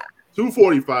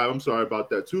 245. I'm sorry about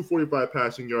that. 245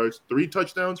 passing yards, 3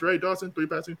 touchdowns, right, Dawson? 3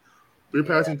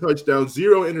 passing touchdowns,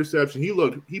 0 interception.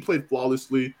 He played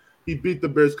flawlessly. He beat the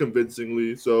Bears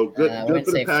convincingly. So good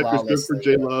for the Packers. Good for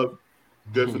J Love.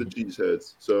 Good for the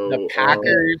Cheeseheads. So the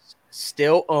Packers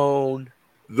still own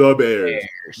the Bears.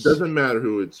 Doesn't matter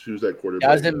who's that quarterback.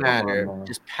 Doesn't matter.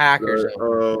 Just Packers.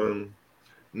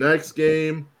 Next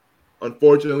game,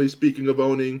 unfortunately, speaking of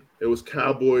owning, it was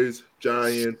Cowboys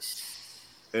Giants.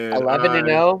 And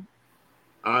 11-0.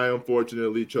 I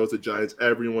unfortunately chose the Giants.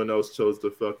 Everyone else chose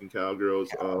the fucking Cowgirls.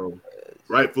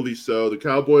 Rightfully so. The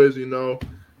Cowboys,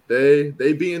 they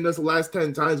beaten us the last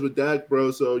 10 times with Dak,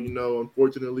 bro. So,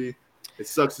 unfortunately, it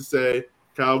sucks to say.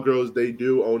 Cowgirls, they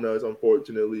do own us,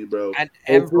 unfortunately, bro.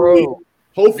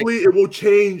 Hopefully it will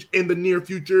change in the near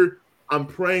future. I'm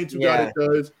praying to God it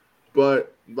does.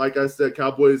 But like I said,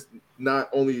 Cowboys not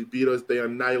only beat us, they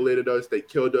annihilated us. They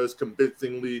killed us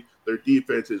convincingly. Their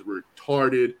defenses were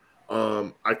retarded.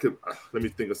 Let me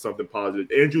think of something positive.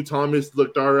 Andrew Thomas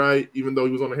looked all right, even though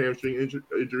he was on a hamstring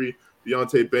injury.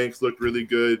 Deontay Banks looked really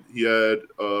good. He had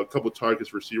a couple targets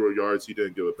for 0 yards. He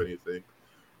didn't give up anything.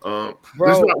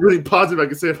 There's not really positive I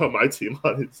can say about my team,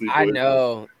 honestly. I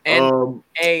know. And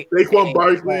Saquon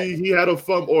Barkley, he had a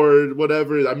fumble or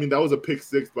whatever. I mean, that was a pick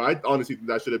 6, but I honestly think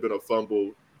that should have been a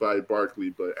fumble by Barkley.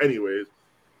 But anyways,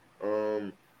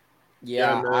 David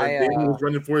was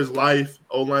running for his life.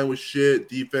 O-line was shit.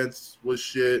 Defense was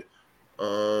shit.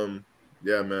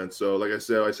 Yeah, man. So, like I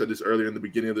said this earlier in the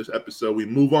beginning of this episode. We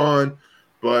move on,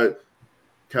 but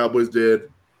Cowboys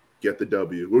did get the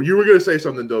W. Well, you were gonna say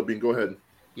something, though, Bean. Go ahead.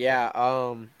 Yeah.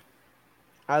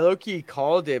 I low-key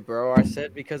called it, bro. I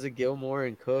said because of Gilmore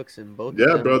and Cooks, and both.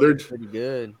 Yeah, of them they're pretty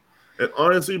good. And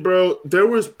honestly, bro, there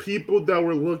was people that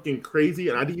were looking crazy,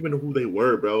 and I didn't even know who they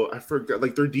were, bro. I forgot.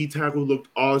 Their D tackle looked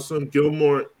awesome.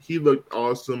 Gilmore, he looked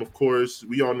awesome. Of course,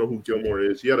 we all know who Gilmore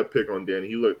is. He had a pick on Danny.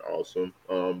 He looked awesome.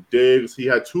 Diggs, he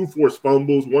had 2 forced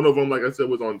fumbles. One of them, like I said,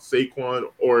 was on Saquon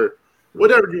or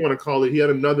whatever you want to call it. He had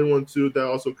another one too that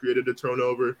also created a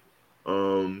turnover.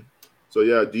 So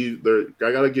yeah,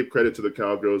 I gotta give credit to the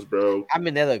Cowgirls, bro. I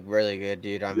mean, they look really good,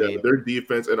 dude. I mean, their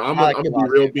defense, and I'm gonna be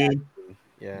real, Bean.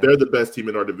 Yeah. They're the best team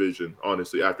in our division,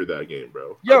 honestly, after that game,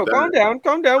 bro. Yo, calm down.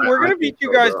 We're going to beat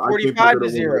you guys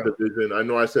 45-0. I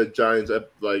know I said Giants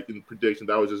in prediction.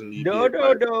 That was just an easy. No.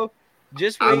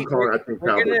 Just wait.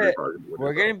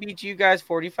 We're going to beat you guys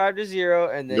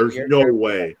 45-0, and then there's no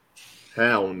way.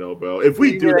 Hell no, bro. If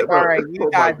we do that, bro, all right, oh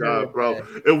my God, bro.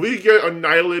 If we get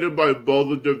annihilated by both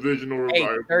the divisional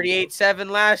rivals. 38-7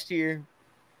 last year.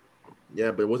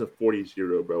 Yeah, but it wasn't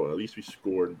 40-0, bro. At least we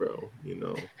scored, bro. You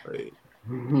know, like,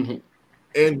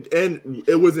 and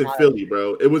it was in Philly,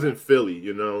 bro. It was in Philly,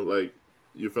 you know, like,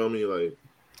 you feel me? Like,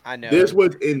 I know this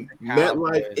was in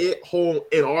MetLife at home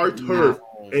in our turf,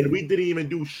 and we didn't even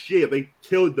do shit. They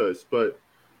killed us. But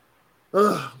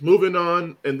moving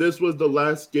on, and this was the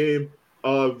last game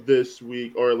of this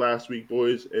week or last week,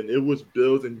 boys, and it was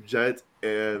Bills and Jets.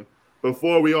 And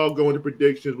before we all go into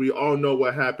predictions, we all know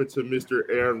what happened to Mr.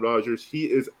 Aaron Rodgers. He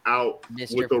is out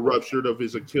with the rupture of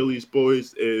his Achilles,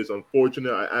 boys. It is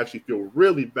unfortunate. I actually feel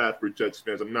really bad for Jets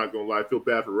fans. I'm not gonna lie. I feel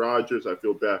bad for Rodgers. I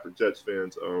feel bad for Jets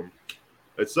fans.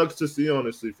 It sucks to see,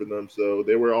 honestly, for them. So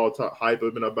they were all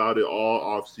hyping about it all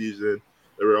off season.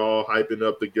 They were all hyping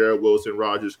up the Garrett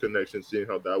Wilson-Rodgers connection, seeing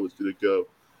how that was going to go.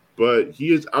 But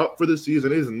he is out for the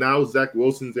season. It is now Zach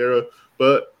Wilson's era.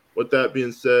 But with that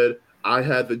being said, I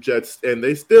had the Jets, and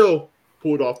they still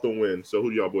pulled off the win. So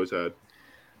who do y'all boys had?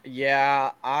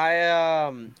 Yeah,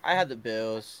 I had the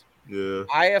Bills. Yeah.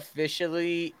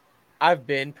 I've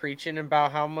been preaching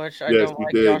about how much I don't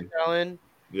like Josh Allen.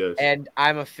 Yes. And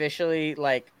I'm officially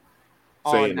like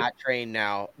on that train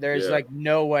now. There's like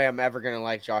no way I'm ever gonna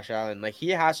like Josh Allen. Like, he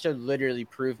has to literally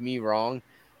prove me wrong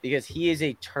because he is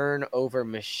a turnover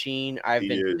machine. I've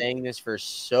been saying this for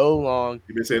so long.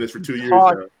 You've been saying this for 2 years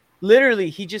now. Literally,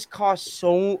 he just cost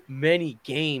so many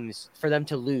games for them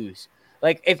to lose.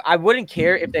 Like, if I wouldn't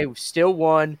care if they still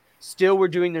won, still were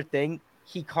doing their thing.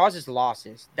 He causes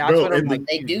losses. That's what I'm like.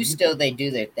 They do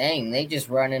their thing. They just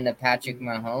run into Patrick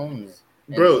Mahomes.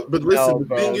 Bro, but listen,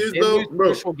 the thing is, though,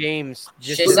 bro, games,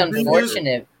 just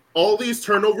unfortunate. All these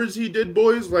turnovers he did,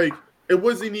 boys, like, it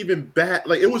wasn't even bad.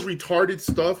 Like, it was retarded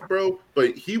stuff, bro.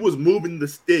 But he was moving the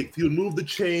sticks. He would move the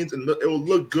chains, and it would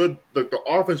look good. Like, the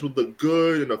offense would look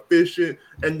good and efficient.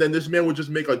 And then this man would just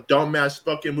make a dumbass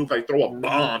fucking move, like throw a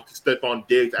bomb to Stephon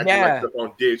Diggs. Acting like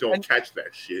Stephon Diggs don't catch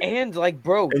that shit. And, like,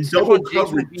 bro, and double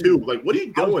coverage, too. Like, what are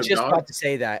you doing, I was just about to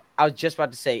say that. And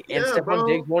Stephon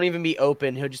Diggs won't even be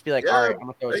open. He'll just be like, all right, I'm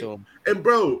going to throw it to him. And,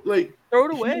 bro, like, throw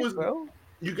it away, bro.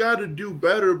 You got to do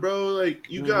better, bro. Like,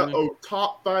 you got a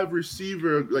top 5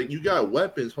 receiver. Like, you got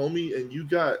weapons, homie, and you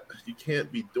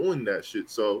can't be doing that shit.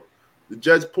 So the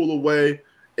Jets pull away,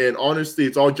 and honestly,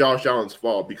 it's all Josh Allen's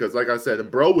fault because, like I said, and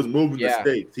bro was moving the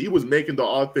stakes. He was making the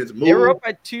offense move. They were up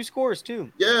by 2 scores,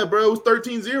 too. Yeah, bro. It was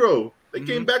 13-0. They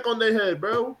came back on their head,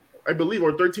 bro. I believe,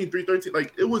 or 13-3, 13.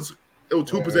 Like, it was a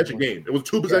 2-possession game. It was a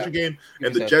 2-possession game,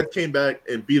 and the Jets came back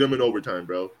and beat them in overtime,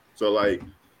 bro. So, like,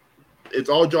 it's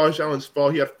all Josh Allen's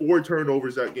fault. He had 4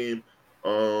 turnovers that game.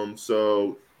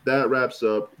 So that wraps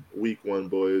up week 1,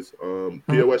 boys.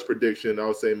 P.O.S. prediction.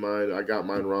 I'll say mine. I got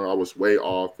mine wrong. I was way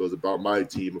off. It was about my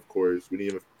team, of course. We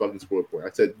didn't even fucking score a point. I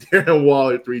said Darren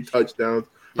Waller, 3 touchdowns,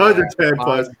 110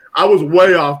 plus. I was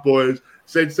way off, boys.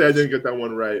 Said I didn't get that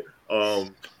one right.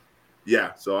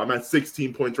 Yeah, so I'm at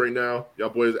 16 points right now. Y'all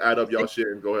boys add up y'all shit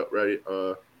and go ready.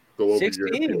 Go over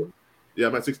 16. Yeah,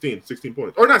 I'm at 16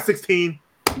 points. Or not 16.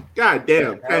 God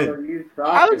damn, 10.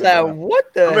 I was at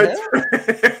what the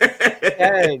hell?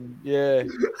 10, yeah.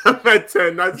 I'm at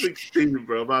 10, not 16,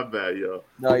 bro. My bad, yo.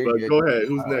 No, you're good. Go ahead.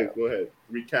 Who's next? Go ahead.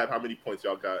 Recap how many points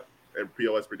y'all got and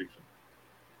P.O.S. prediction.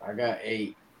 I got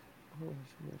 8.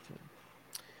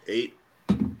 8?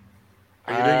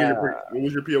 What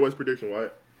was your P.O.S. prediction,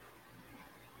 Wyatt?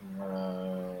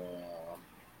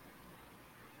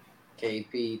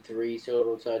 KP 3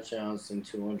 total touchdowns and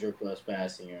 200 plus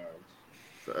passing yards.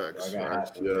 Facts.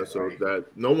 Yeah, so that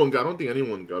no one got. I don't think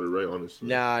anyone got it right, honestly.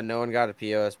 Nah, no one got a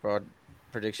POS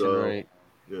prediction right.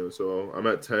 Yeah, so I'm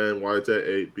at 10. Wyatt's at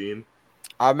 8. Bean.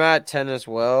 I'm at 10 as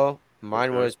well.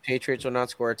 Mine was Patriots will not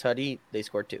score a tutty. They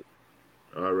scored 2.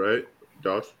 All right,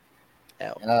 Josh.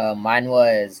 Mine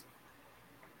was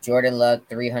Jordan Love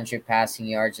 300 passing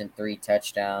yards and 3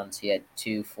 touchdowns. He had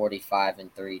 245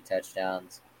 and 3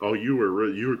 touchdowns. Oh, you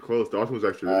were close. Dawson was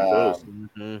actually really close.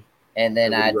 And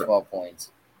then I had 12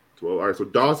 points. 12. All right, so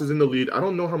Dawson's in the lead. I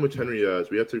don't know how much Henry has.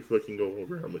 We have to fucking go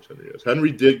over how much Henry has.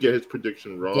 Henry did get his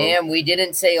prediction wrong. Damn, we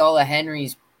didn't say all of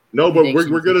Henry's. No, but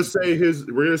we're gonna say his.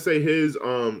 We're gonna say his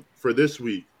for this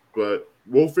week, but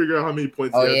we'll figure out how many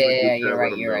points. Oh yeah, you're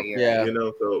right. Yeah, you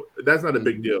know, so that's not a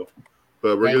big deal.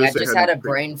 But we're gonna say. I just had a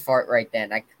brain fart right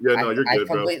then. You're good, I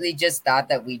completely just thought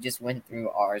that we just went through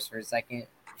ours for a second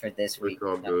for this week. It's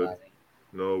all good.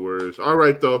 No worries. All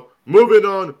right, though. Moving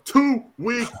on to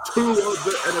week 2 of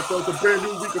the NFL. It's a brand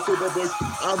new week of football, boys.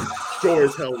 I'm sure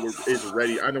as hell is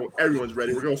ready. I know everyone's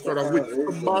ready. We're going to start off with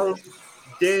tomorrow's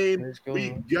game. We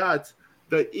got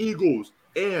the Eagles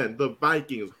and the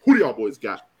Vikings. Who do y'all boys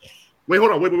got? Wait,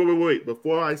 hold on. Wait.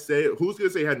 Before I say it, who's going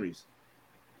to say Henry's?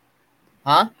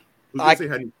 Huh? Who's going to say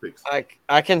Henry's picks?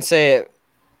 I can say it.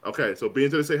 Okay, so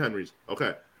Bean's going to say Henry's.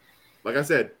 Okay. Like I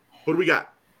said, who do we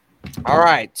got? All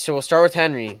right, so we'll start with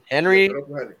Henry. Henry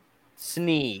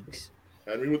Sneegs.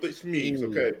 Henry with the Sneegs.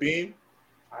 Okay, Bean?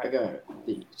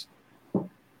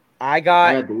 I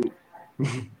got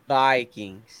the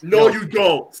Vikings. No, you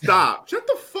don't. Stop. Shut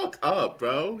the fuck up,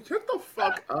 bro. Shut the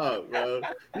fuck up, bro.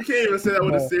 You can't even say that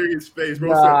with a serious face,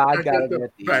 bro. I gotta get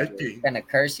the Vikings. You're gonna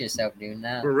curse yourself, dude.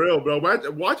 Now for real, bro.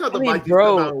 Watch how the Vikings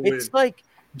come out and win. It's like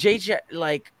JJ.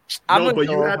 Like I'm gonna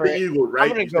go over the Eagles,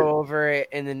 right? I'm gonna go over it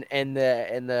in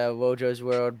the Wojo's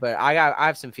world, but I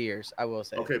have some fears. I will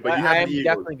say. Okay, but you have the Eagles.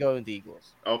 Definitely going with the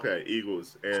Eagles. Okay,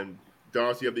 Eagles. And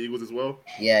Darcy, you have the Eagles as well.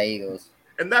 Yeah, Eagles.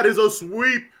 And that is a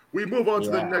sweep. We move on to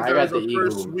the next. That is the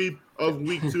first sweep of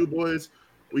week 2, boys.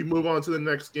 We move on to the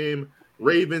next game.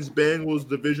 Ravens, Bengals,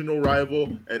 divisional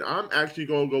rival. And I'm actually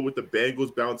going to go with the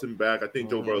Bengals bouncing back. I think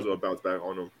Joe Burrow's going to bounce back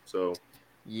on them. So,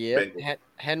 yeah.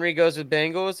 Henry goes with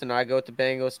Bengals, and I go with the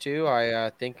Bengals too.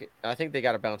 I think they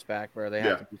got to bounce back, bro. They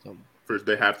have to do something. First,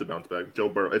 they have to bounce back. Joe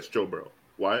Burrow. It's Joe Burrow.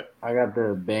 What? I got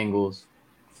the Bengals.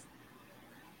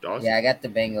 Dawson? Yeah, I got the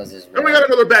Bengals as well. And we got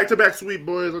another back-to-back sweep,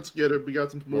 boys. Let's get it. We got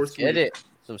some more sweeps. Get it.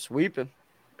 Some sweeping.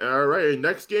 All right,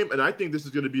 next game, and I think this is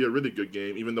going to be a really good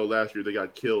game, even though last year they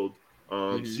got killed.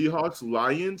 Seahawks,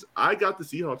 Lions. I got the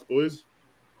Seahawks, boys.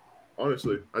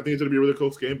 Honestly, I think it's going to be a really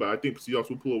close game, but I think the Seahawks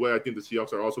will pull away. I think the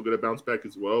Seahawks are also going to bounce back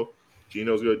as well.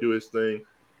 Gino's going to do his thing.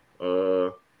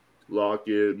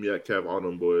 Lockett, Metcalf, on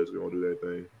them, boys. They're going to do their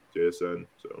thing. JSN.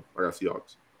 So I got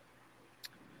Seahawks.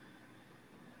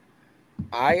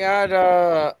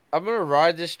 I'm gonna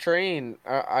ride this train.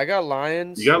 I got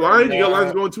Lions. You got Lions? You got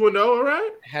Lions going 2-0, all right?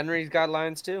 Henry's got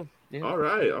Lions too. Yeah. All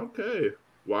right, okay.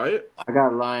 Wyatt? I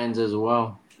got Lions as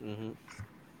well.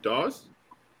 Dawes?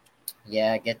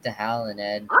 Yeah, get the Howlin',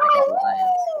 Ed. I got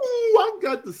Lions. I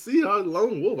got the Seahawks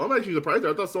lone wolf. I'm actually surprised.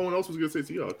 I thought someone else was gonna say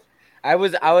Seahawks. I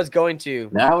was going to.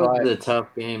 That was a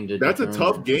tough game to That's a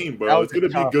tough game, bro. It's gonna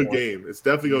be a good game. It's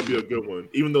definitely gonna be a good one.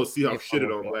 Even though Seahawks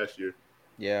shitted on them last year.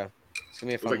 Yeah. It's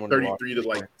gonna be a fun it was like 33 to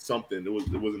like something. It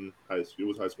wasn't high school. It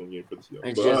was high school game for the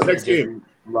Seahawks. But, next game,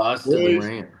 lost to the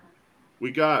Rams.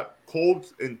 We got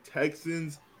Colts and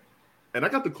Texans, and I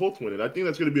got the Colts winning. I think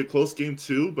that's gonna be a close game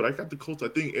too. But I got the Colts. I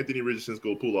think Anthony Richardson's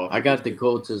gonna pull off. I got the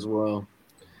Colts as well.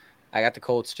 I got the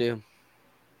Colts too.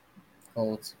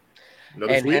 Colts.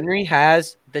 And Henry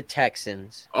has the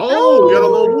Texans. Oh, we got a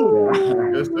lone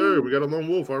wolf. Yes, sir. We got a lone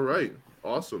wolf. All right,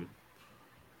 awesome.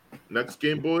 Next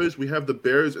game, boys, we have the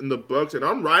Bears and the Bucks, and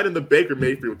I'm riding the Baker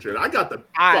Mayfield train. I got the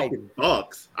fucking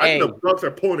Bucks. I think the Bucks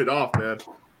are pulling it off, man.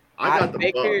 I got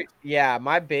the Bucks. Yeah,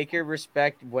 my Baker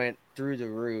respect went through the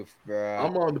roof, bro.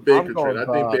 I'm on the Baker train. I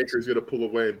think Baker's gonna pull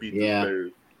away and beat the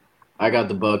Bears. I got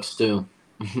the Bucks too.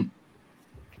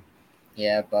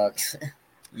 Yeah, Bucks.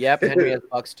 Yep, Henry has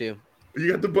Bucks too. You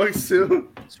got the Bucks too?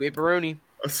 Sweeperoonie.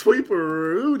 A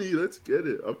sweeperoonie. Let's get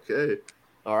it. Okay.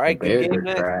 All right, good game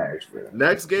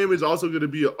next game is also going to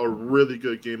be a really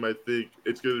good game, I think.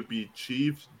 It's going to be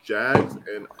Chiefs, Jags,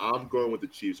 and I'm going with the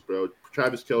Chiefs, bro.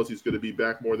 Travis Kelce's going to be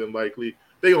back more than likely.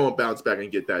 They're going to bounce back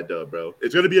and get that dub, bro.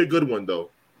 It's going to be a good one,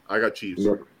 though. I got Chiefs.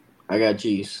 Yep. I got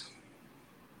Chiefs.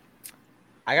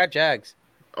 I got Jags.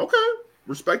 Okay.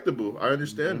 Respectable. I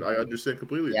understand. I understand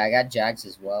completely. Yeah, I got Jags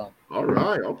as well. All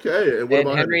right. Okay. And what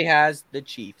about Henry has the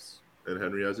Chiefs. And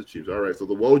Henry has the Chiefs. All right, so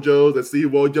the Wojos. Let's see.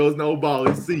 Wojos no ball.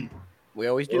 Let's see. We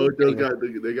always do.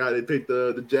 Wojos they picked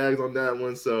the Jags on that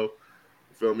one. So, you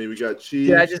feel me? We got Chiefs.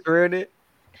 Did I just ruin it?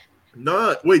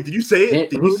 No. Wait, did you say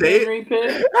it? Did you say it? Wait,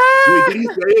 did he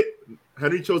say it?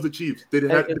 Henry chose the Chiefs.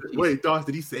 Wait, Dawes,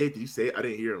 did he say it? Did you say it? I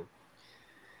didn't hear him.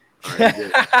 All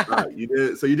right, you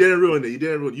did. So you didn't ruin it. You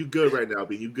didn't ruin it. You good right now,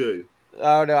 B. You good.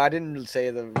 Oh, no, I didn't say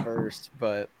the first,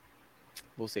 but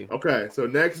we'll see. Okay, so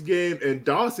next game, and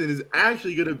Dawson is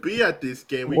actually going to be at this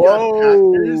game. We got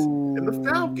Packers and the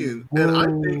Falcons. And I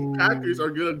think Packers are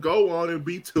going to go on and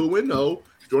be 2-0.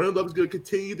 Jordan Love is going to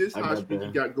continue this hot streak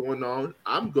he got going on.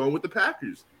 I'm going with the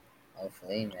Packers.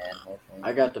 Hopefully, man. Hopefully.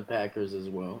 I got the Packers as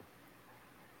well.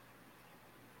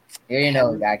 You already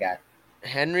know what I got.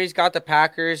 Henry's got the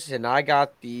Packers, and I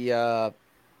got the I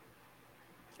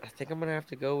think I'm going to have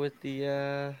to go with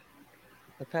the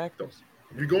Packers.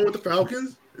 You going with the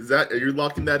Falcons? Are you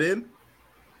locking that in?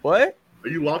 What? Are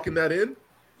you locking that in?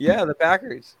 Yeah, the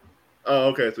Packers. Oh,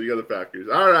 okay. So you got the Packers.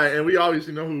 All right, and we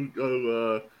obviously know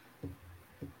who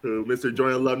Mr.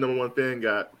 Jordan Love #1 fan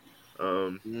got.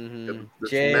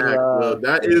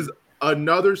 That is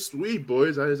another sweep,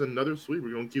 boys. That is another sweep.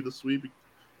 We're gonna keep the sweeping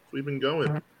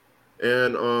going.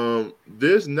 And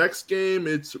this next game,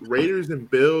 it's Raiders and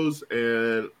Bills,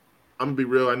 and I'm gonna be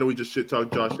real. I know we just shit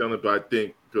talk Josh Allen, but I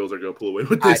think Bills are gonna pull away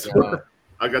with this one.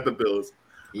 I got the Bills.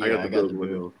 Yeah, I got the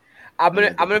Bills. I'm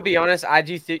gonna be honest. I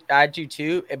do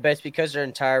too, but it's because their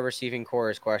entire receiving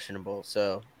core is questionable.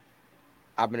 So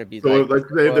I'm gonna be so like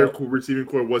say if their receiving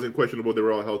core wasn't questionable, they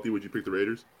were all healthy. Would you pick the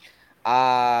Raiders?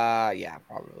 Yeah,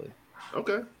 probably.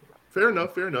 Okay, fair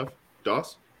enough.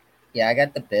 Doss? Yeah, I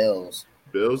got the Bills.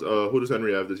 Bills. Who does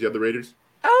Henry have? Does he have the Raiders?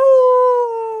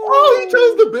 Oh, he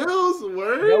chose the Bills.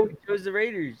 Word? No, he chose the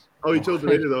Raiders. Oh, he chose the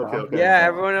Raiders. Okay. Yeah,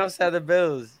 everyone else had the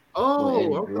Bills.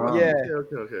 Oh, okay. Yeah.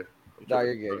 Okay. No,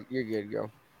 you're good. You're good,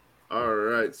 girl. All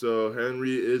right. So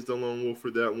Henry is the lone wolf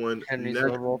for that one. Henry's the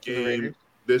lone wolf for the Raiders.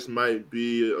 This might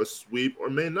be a sweep or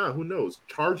may not. Who knows?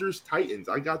 Chargers, Titans.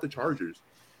 I got the Chargers.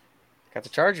 Got the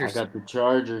Chargers. I got the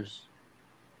Chargers.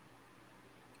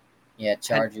 Yeah,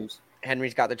 Chargers.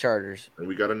 Henry's got the Chargers. And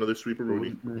we got another sweeper,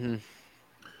 Rooney. Mm-hmm.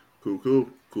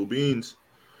 Cool beans.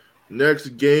 Next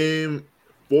game,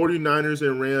 49ers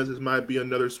and Rams. This might be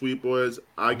another sweep, boys.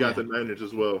 I got the Niners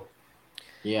as well.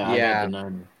 Yeah, I got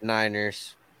the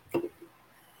Niners.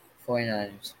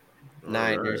 49ers.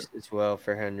 Niners as well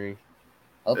for Henry.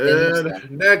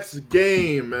 And next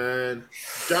game, man.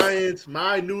 Giants,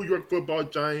 my New York Football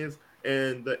Giants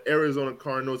and the Arizona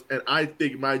Cardinals. And I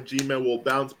think my G-Man will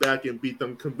bounce back and beat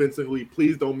them convincingly.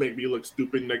 Please don't make me look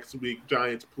stupid next week,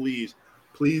 Giants. Please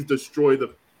destroy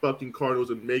the fucking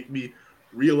Cardinals and make me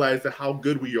realize that how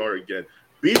good we are again.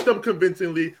 Beat them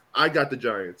convincingly. I got the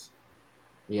Giants.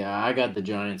 Yeah, I got the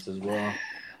Giants as well.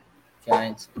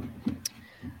 Giants.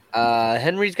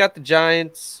 Henry's got the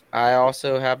Giants. I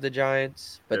also have the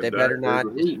Giants, but they better not.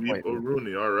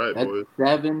 Rooney. All right, that's boys.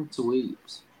 7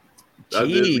 sweeps.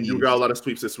 You got a lot of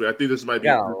sweeps this week. I think this might be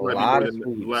more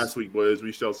than last week, boys.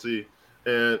 We shall see.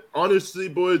 And honestly,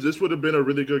 boys, this would have been a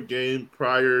really good game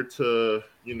prior to,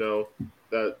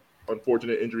 that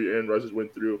unfortunate injury Aaron Rodgers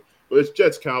went through. But it's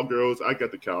Jets Cowgirls. I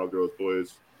got the Cowgirls,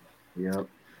 boys.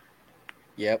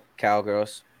 Yep,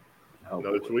 Cowgirls.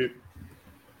 Another sweep.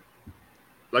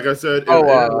 Like I said, if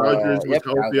Aaron Rodgers was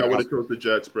healthy, I would have chose the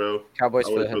Jets, bro. Cowboys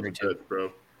for the Henry Jets,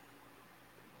 bro.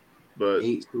 But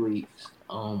 8 sweeps.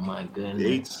 Oh my goodness.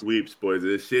 8 sweeps, boys.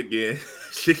 This shit getting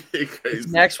crazy. This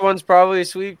next one's probably a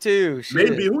sweep too. Shit.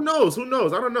 Maybe. Who knows? I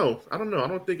don't know. I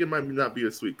don't think it might not be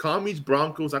a sweep. Commies,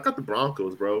 Broncos. I got the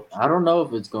Broncos, bro. I don't know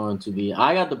if it's going to be.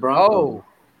 I got the Broncos.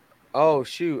 Oh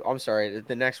shoot. I'm sorry.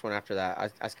 The next one after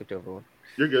that. I skipped over one.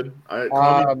 You're good. I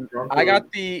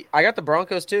got the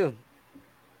Broncos too.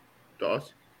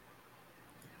 Doss?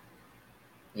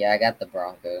 Yeah, I got the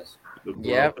Broncos.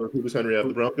 Yeah. Who does Henry have?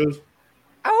 The Broncos?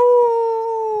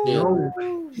 Oh,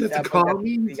 you got the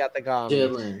Commies? We got the Commies.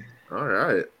 Chilling. All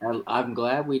right. I'm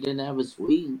glad we didn't have a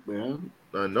sweep, bro.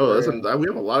 I know. We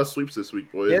have a lot of sweeps this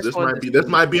week, boys. This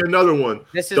might be another one.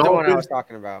 This is Dolphins, the one I was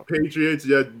talking about. Patriots,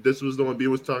 yeah. This was the one B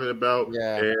was talking about.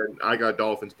 Yeah. And I got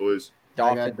Dolphins, boys.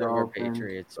 Dolphins over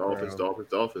Patriots.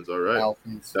 Dolphins. All right.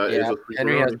 Dolphins.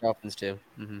 Henry has Dolphins too.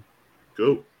 Mm-hmm.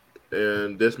 Cool.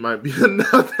 And this might be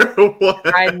another one.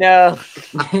 I know.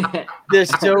 There's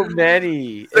so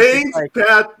many. Saints,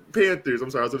 Panthers. I'm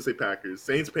sorry, I was going to say Packers.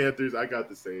 Saints, Panthers. I got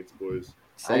the Saints, boys.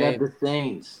 I got the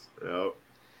Saints. Yep.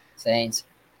 Saints.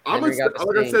 Like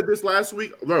I said this last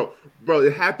week, bro,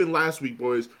 it happened last week,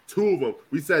 boys. 2 of them.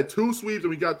 We said 2 sweeps and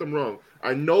we got them wrong.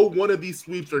 I know one of these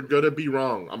sweeps are gonna be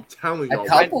wrong. I'm telling y'all. A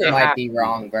couple might be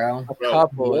wrong, bro.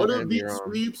 One of these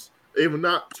sweeps, if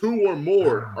not 2 or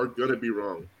more, are gonna be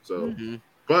wrong. So,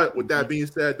 but with that being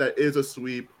said, that is a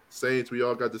sweep. Saints, we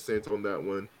all got the Saints on that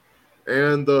one.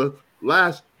 And the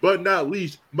last but not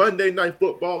least, Monday Night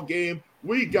Football game.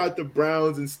 We got the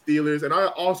Browns and Steelers, and I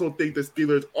also think the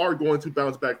Steelers are going to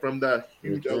bounce back from that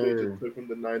huge elevation took from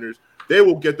the Niners. They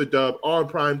will get the dub on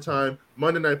prime time,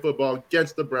 Monday Night Football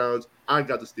against the Browns. I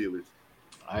got the Steelers.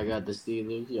 I got the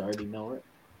Steelers. You already know it.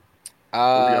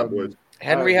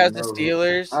 Henry has the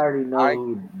Steelers. I already know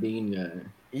who Dean got.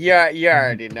 Yeah, you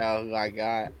already know who I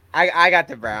got. I got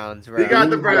the Browns, bro. You got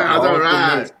the Browns, all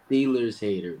right. Steelers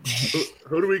hater.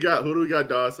 Who do we got?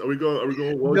 Doss? Are we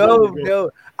going?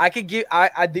 No. I could give.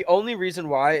 I the only reason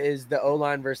why is the O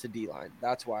line versus the D line.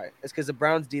 That's why. It's because the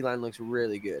Browns D line looks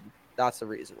really good. That's the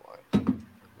reason why.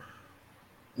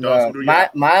 No,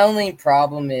 my only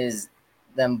problem is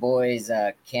them boys,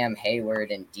 Cam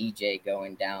Hayward and DJ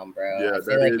going down, bro. Yeah, I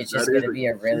feel like it's just going to be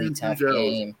a really tough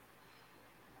game.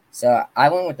 So I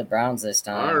went with the Browns this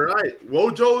time. All right.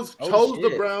 Wojo's chose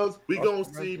the Browns. We going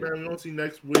to see, man. We're going to see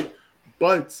next week.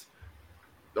 But,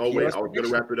 I was going to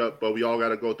wrap it up, but we all got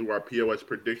to go through our POS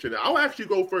prediction. I'll actually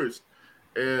go first.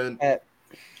 And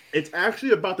It's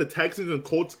actually about the Texans and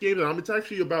Colts game, and it's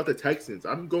actually about the Texans.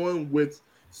 I'm going with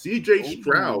C.J.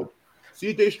 Stroud.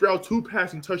 C.J. Stroud, 2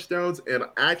 passing touchdowns and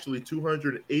actually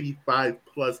 285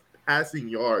 plus passing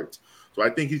yards. So I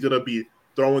think he's going to be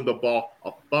throwing the ball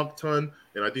a fuck ton,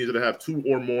 and I think he's going to have 2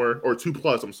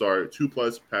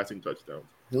 plus passing touchdowns.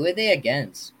 Who are they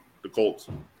against? The Colts.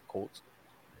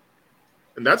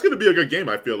 And that's going to be a good game,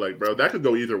 I feel like, bro. That could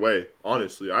go either way,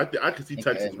 honestly. I could see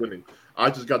Texans winning. I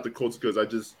just got the Colts because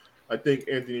I think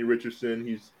Anthony Richardson,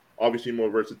 he's obviously more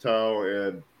versatile,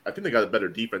 and I think they got a better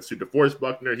defense too. DeForest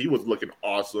Buckner, he was looking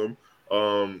awesome.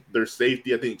 Their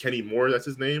safety, I think Kenny Moore, that's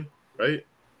his name, right?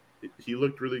 He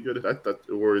looked really good.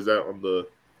 Or is that on the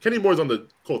Kenny Moore's on the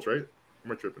Colts, right?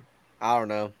 Am I tripping? I don't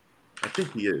know. I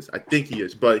think he is.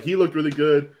 But he looked really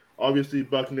good. Obviously,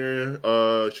 Buckner,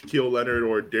 Shaquille Leonard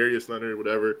or Darius Leonard,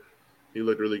 whatever. He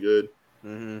looked really good.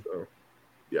 Mm-hmm. So,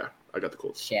 yeah, I got the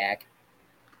Colts. Shaq.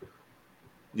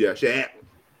 Yeah, Shaq.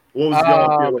 What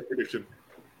was your prediction?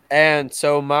 And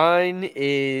so mine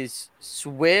is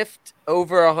Swift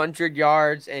over 100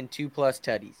 yards and 2+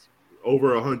 tutties.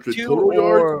 Over 100 total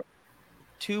yards?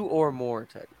 2 or more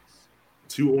tutties.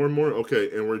 2 or more? Okay,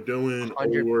 and we're doing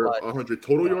over 100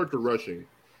 total yards or rushing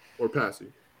or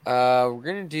passing? We're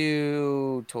going to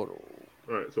do total.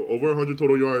 All right, so over 100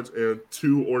 total yards and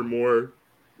 2 or more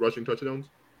rushing touchdowns?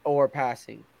 Or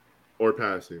passing.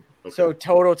 Okay. So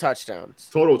total touchdowns.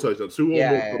 2 or more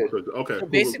total touchdowns. Okay. So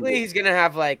basically, he's going to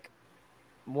have like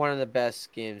one of the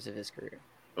best games of his career.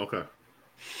 Okay.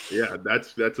 Yeah,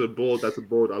 that's a bold. I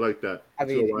like that. I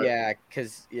mean,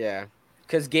 because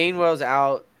Gainwell's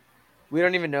out. We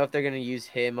don't even know if they're going to use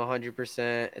him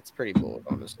 100%. It's pretty bold,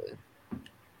 honestly.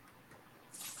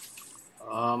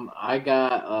 I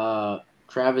got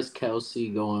Travis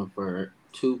Kelce going for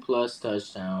 2+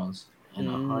 touchdowns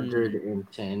and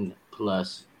 110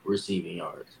 plus receiving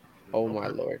yards. Oh my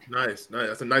lord! Nice.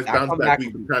 That's a nice bounce back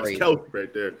week from Travis Kelce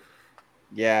right there.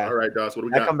 Yeah. All right, Doss. What do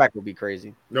we got? That comeback will be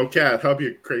crazy. No cap. That'll be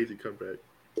a crazy comeback.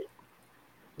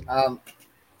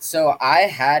 So I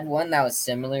had one that was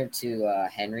similar to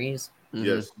Henry's.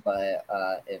 Yes. But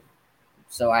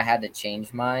so I had to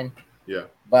change mine. Yeah.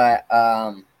 But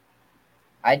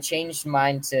I changed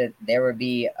mine to there would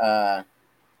be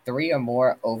 3 or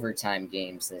more overtime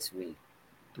games this week.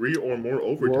 3 or more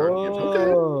overtime games.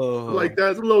 Okay. I like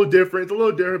that. It's a little different.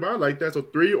 But I like that. So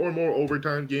 3 or more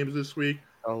overtime games this week.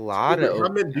 A lot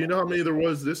of. Do you know how many there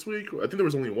was this week? I think there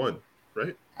was only 1,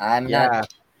 right? I'm not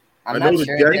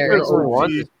sure. There was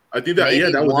one. I think that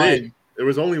that was 1. it. There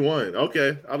was only 1.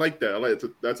 Okay, I like that.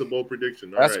 That's a bold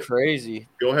prediction. That's crazy.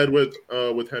 Go ahead with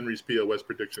Henry's POS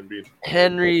prediction, Bean.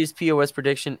 Henry's POS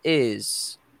prediction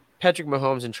is Patrick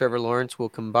Mahomes and Trevor Lawrence will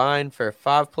combine for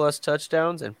 5+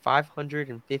 touchdowns and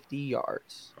 550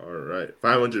 yards. All right,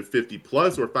 550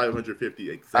 plus or 550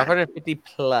 exactly? 550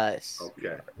 plus.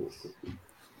 Okay,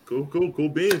 cool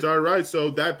beans. All right,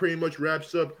 so that pretty much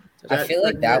wraps up. I feel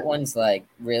like that one's like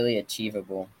really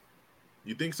achievable.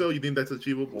 You think so? You think that's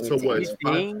achievable? So what?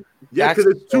 Yeah, because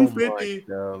it's 250.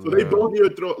 So they both need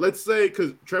to throw. Let's say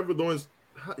because Trevor Lawrence,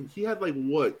 he had like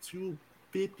what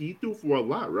 250? He threw for a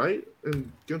lot, right?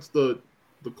 And against the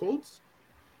Colts,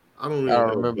 I don't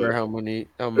remember how many.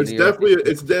 It's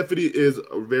definitely is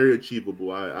very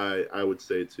achievable. I would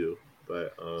say too.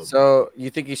 But so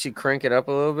you think you should crank it up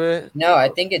a little bit? No, I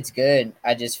think it's good.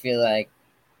 I just feel like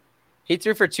he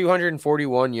threw for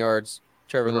 241 yards.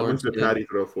 Trevor Lawrence. How much did Patty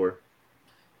throw for?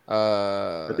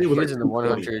 I think he was in the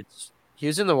 100s. He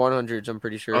was in the 100s. I'm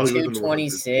pretty sure.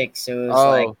 226. So it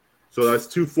was so that's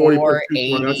 240 plus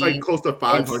 220. That's like close to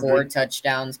 500. And 4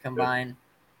 touchdowns combined.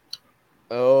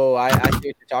 Oh, I see what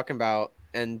you're talking about.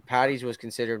 And Patty's was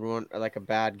considered one like a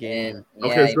bad game. He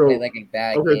played like a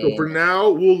bad game. So for now,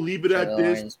 we'll leave it at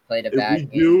this. Played a bad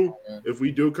game. If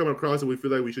we do come across and we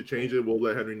feel like we should change it, we'll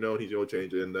let Henry know he's gonna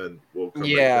change it, and then we'll come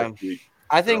back next week.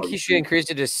 I think he should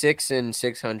increase it to 6 and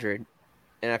 600.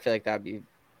 And I feel like that'd be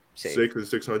safe. 6 and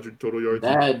 600 total yards.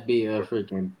 That'd be a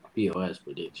freaking POS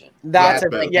prediction. That's a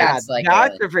prediction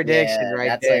right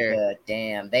that's there. Like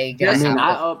damn, they.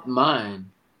 I upped mine.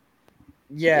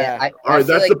 Yeah. All right,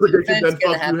 that's the prediction. Then fuck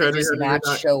you, Henry. Just not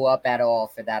show up at all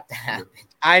for that to happen.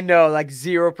 I know, like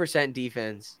 0%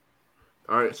 defense.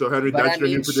 All right, so Henry, that's your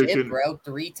new prediction, bro.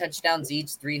 3 touchdowns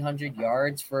each, 300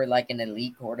 yards for like an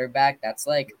elite quarterback. That's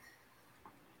like.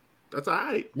 That's all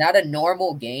right. Not a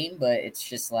normal game, but it's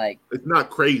just like it's not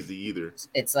crazy either.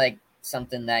 It's like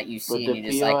something that you see and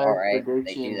you're just like, all right,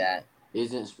 they do that.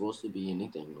 Isn't supposed to be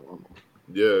anything normal.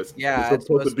 Yes. Yeah. It's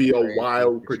supposed to be a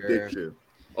wild prediction. Sure.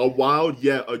 A wild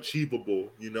yet achievable,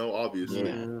 obviously.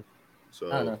 Yeah. So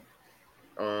I don't know.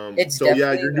 It's so yeah,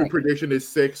 definitely your new like- prediction is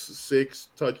six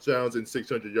touchdowns and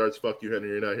 600 yards. Fuck you, Henry.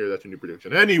 You're not here. That's your new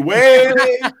prediction. Anyway,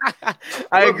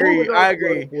 I agree. moving on I to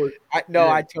agree. Weddle.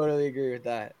 I totally agree with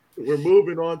that. We're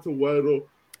moving on to Weddle.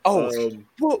 Oh, Bean, you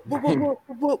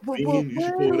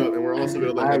should pull it up, and we're also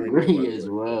gonna let I Henry know, by agree the as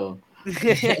way. well.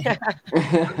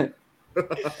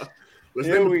 Let's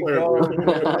Here name a we player. go. Let's name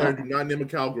a player. Do not name a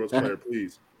Cowgirls player,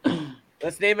 please.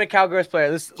 Let's name a Cowgirls player.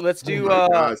 Let's do. Oh my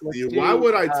gosh, let's dude, do, why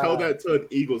would I tell that to an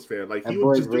Eagles fan? Like he That would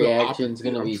boy's just do the reaction's opposite.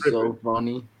 gonna I'm be tripping. so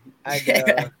funny. I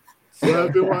know. What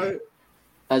happened, Wyatt?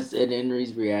 I said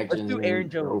Henry's reaction Let's is do gonna Aaron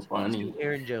be so Jones. Let's funny. do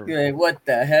Aaron Jones. You're like, what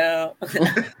the hell?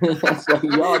 So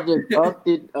y'all just upped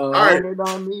it 100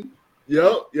 on me.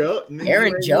 Yep.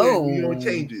 Aaron Jones. You don't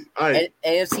change it. All right.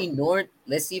 AFC North.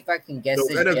 Let's see if I can guess So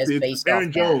this NFC, just it's based Aaron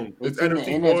off Jones. It's in the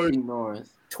NFC North.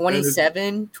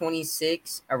 27,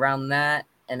 26, around that.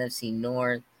 NFC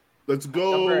North. Let's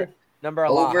go. Number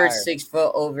a lot Over higher. 6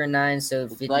 foot, over 9, so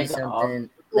 50 like something.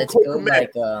 Let's Let's go go Komet.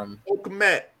 like Cole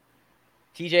Kmet.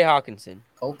 TJ Hawkinson.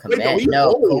 Cole Wait, no, Kmet. he's No,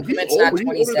 old. Cole He's Kmet's old. not He's older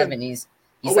 27. than- He's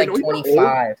Oh, wait, like no, he's not old.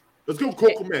 25. Let's go Cole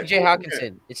Kmet. TJ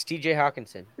Hawkinson. It's TJ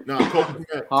Hawkinson. Nah, Cole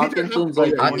Kmet. Hawkinson's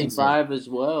like 25 as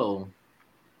well.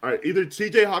 All right, either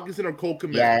TJ Hawkinson or Cole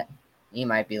Kmet. Yeah, he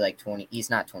might be like 20. He's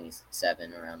not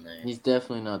 27 around there. He's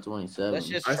definitely not 27. Let's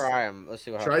just try him. Let's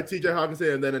see what Try happens. TJ Hawkinson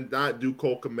and then not do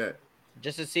Cole Kmet.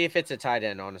 Just to see if it's a tight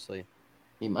end, honestly.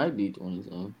 He might be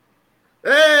 27.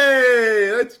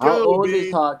 Hey, let's go. How old B.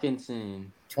 is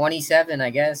Hawkinson? 27, I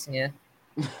guess. Yeah.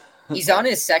 He's on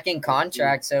his second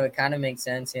contract, so it kind of makes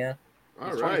sense. Yeah.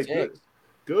 All He's right, 26.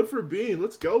 good for Bean.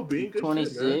 Let's go, Bean. Good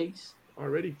 26. shit, man.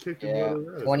 Already kicking Yeah. one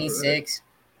of the 26.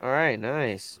 All right,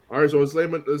 nice. All right, so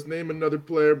let's name another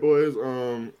player, boys.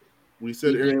 We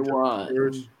said TJ Aaron Watt.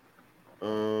 Jones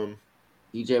first.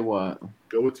 TJ Watt.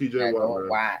 Go with TJ Yeah, Watt. go Man.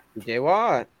 Watt. TJ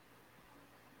Watt.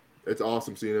 It's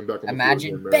awesome seeing him back on the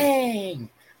Imagine, field, man. bang!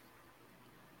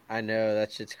 I know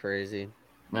that shit's crazy.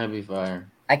 Might be fire.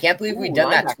 I can't believe we've Ooh,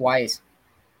 done that linebacker. twice.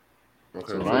 Okay,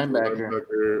 It's a so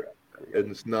linebacker.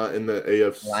 and it's not in the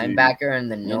AFC. Linebacker in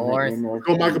the North.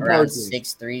 Go Michael Around Parsons.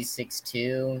 6'3",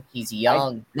 6'2". He's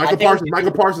young. Michael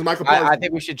Parsons. I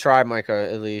think we should try Micah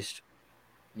at least.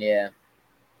 Yeah.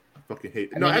 I fucking hate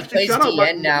it. I No, mean, he actually, plays shout out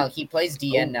DN now. Michael- He plays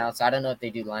DN now, so I don't know if they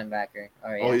do linebacker.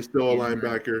 Oh, yeah. Oh, he's still a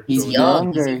linebacker. He's So-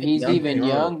 young. younger. He's He's even young.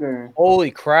 younger.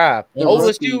 Holy crap! Yeah, Oh,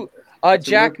 let's rookie. do It's a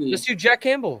Jack. rookie. Let's do Jack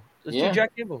Campbell. Let's Yeah. do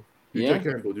Jack Campbell. Yeah. DJ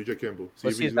Campbell.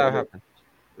 Let's see if that happens.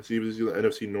 Let's see if he's in the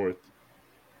NFC North.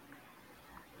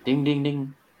 Ding, ding,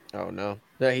 ding. Oh no,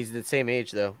 he's the same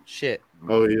age though. Shit.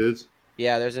 Oh, he is?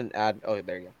 Yeah, there's an ad. Oh,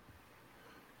 there you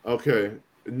go. Okay.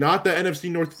 Not the NFC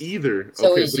North either.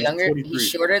 So okay, he's but younger. 23. He's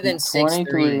shorter than He's 6'3",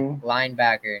 23.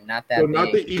 linebacker. Not that So big.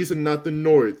 not the East and not the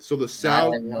North. So the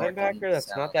South. the North and Linebacker that's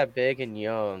South. not that big and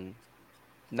young.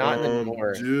 Not in the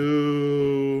north.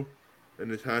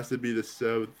 And it has to be the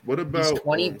South. What about? He's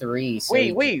 23. So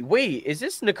Wait. Is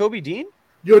this N'Kobe Dean?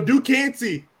 Yo, do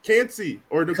Cansey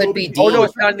or Could N'Kobe be Dean. Dean. Oh no,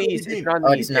 it's not in N'Kobe the East. Dean. It's not in Oh,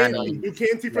 the it's East. not in Cansey. the Do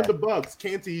Cansey from Yeah. the Bucks.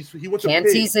 Cansey. He went to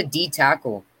Cansey's Pitt. a D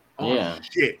tackle. Oh, Yeah.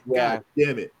 shit. Yeah. God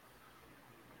damn it.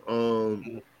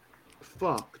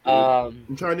 Fuck. Dude.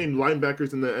 I'm trying to name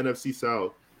linebackers in the NFC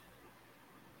South.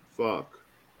 Fuck.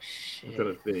 I'm trying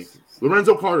to think.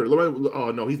 Lorenzo Carter.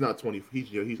 Oh no, he's not 20. He's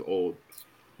old.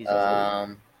 He's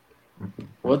old.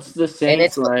 What's the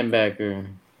Saints it's- linebacker?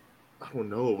 I don't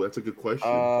know. That's a good question.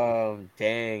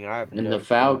 Dang. I have And no the clue.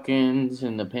 Falcons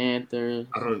and the Panthers.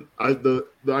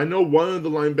 I know one of the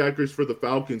linebackers for the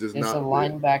Falcons is There's not a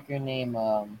linebacker named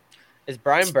Is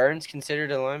Brian Burns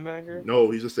considered a linebacker? No,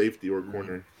 he's a safety or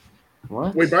corner.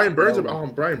 What? Wait, Brian Burns? No.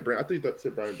 Brian Branch. I think that's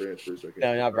it. Brian Branch for a second.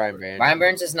 No, not Brian Burns. Brian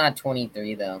Burns is not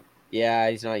 23 though. Yeah,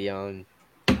 he's not young.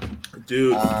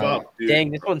 Dude, fuck, dude.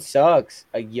 Dang, this one sucks.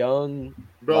 A young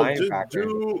Bro,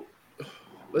 linebacker.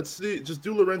 let's see. Just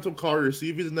do Lorenzo Carter. See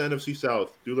if he's in the NFC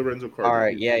South. Do Lorenzo Carter. All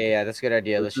right, yeah, that's a good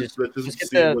idea. Let's just let's get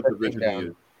see the what thing division down. he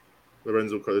is.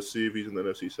 Lorenzo Carter. Let's see if he's in the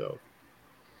NFC South.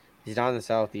 He's not in the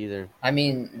South either. I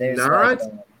mean, there's Not?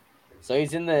 So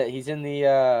he's in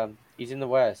the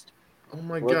West. Oh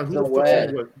my What's God, who the the fuck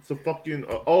West? is it? It's a fucking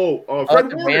Oh, Fred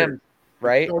the Warner. Rams,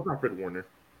 right? No, it's not Fred Warner.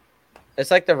 It's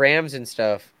like the Rams and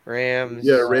stuff. Rams.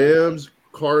 Yeah, Rams,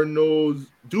 Cardinals.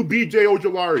 Do BJ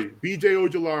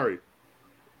Ojolari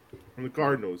from the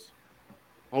Cardinals.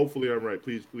 Hopefully I'm right.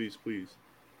 Please. BJ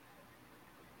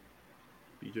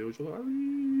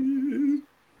Ojolari.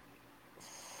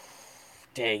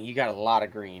 Dang, you got a lot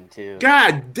of green too.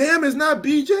 God damn, it's not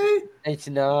BJ? It's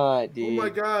not, dude. Oh my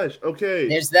gosh. Okay.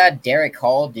 There's that Derek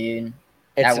Hall dude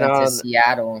It's that went not. to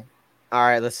Seattle. All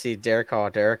right, let's see. Derek Hall.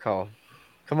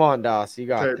 Come on, Doss. You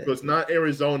got Okay, it. so it's not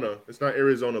Arizona. It's not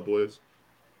Arizona, boys.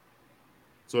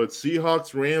 So it's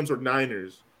Seahawks, Rams, or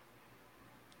Niners.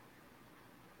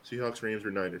 Seahawks, Rams,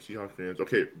 or Niners. Seahawks, Rams.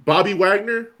 Okay, Bobby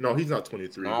Wagner? No, he's not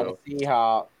 23, not bro. a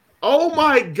Seahawk. Oh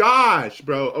my gosh,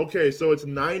 bro. Okay, so it's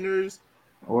Niners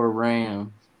or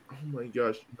Rams. Oh my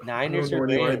gosh. Niners or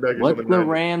Rams? What's the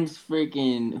Rams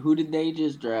freaking? Who did they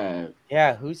just draft?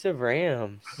 Yeah, who's the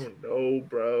Rams? I don't know,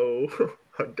 bro.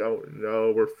 I don't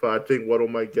know. We're fine. I think Weddle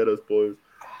might get us, boys.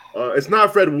 It's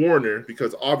not Fred Warner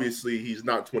because obviously he's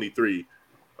not 23.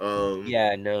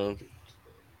 Yeah, no.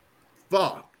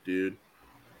 Fuck, dude.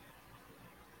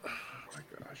 Oh my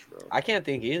gosh, bro. I can't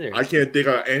think either. I can't think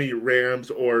of any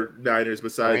Rams or Niners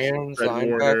besides Rams, Fred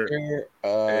Warner.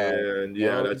 And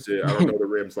yeah, that's it. I don't know the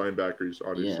Rams linebackers,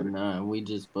 honestly. Yeah, nah, we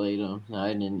just played him.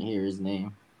 I didn't hear his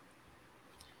name.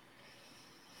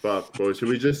 Fuck, boy. Should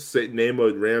we just name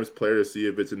a Rams player to see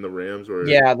if it's in the Rams or?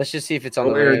 Yeah, let's just see if it's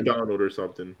on the Aaron Rams. Donald or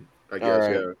something. I guess.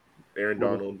 Right. Yeah, Aaron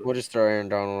Donald. We'll just throw Aaron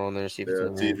Donald on there. See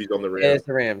if, see if he's on the Rams. Yeah, it's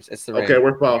the Rams. It's the Rams. Okay,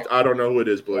 we're fucked. I don't know who it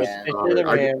is, boys. Yeah. The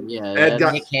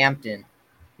Rams. Nick Hampton.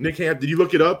 Nick Hampton. Did you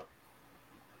look it up?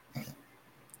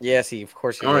 Yeah, see, of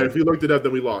course. All right, if you looked it up,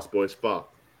 then we lost, boys.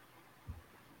 Fuck.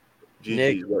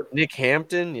 Nick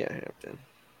Hampton? Yeah, Hampton.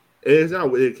 It's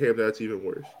not Nick Hampton. That's even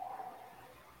worse.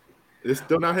 It's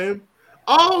still not him?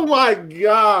 Oh, my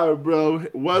God, bro.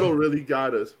 Weddle really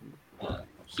got us.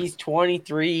 He's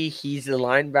 23. He's a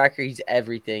linebacker. He's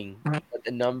everything. But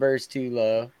the number's too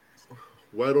low.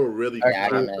 Weddle really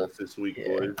got us this week,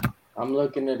 boys. I'm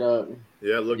looking it up.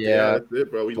 Yeah, that's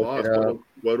it, bro. We lost.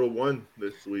 Weddle won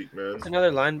this week, man. It's another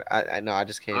line. I know. I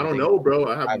just can't. I don't know, bro.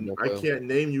 I can't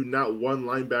name you not one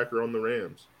linebacker on the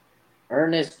Rams.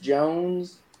 Ernest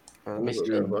Jones. What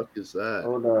the fuck is that?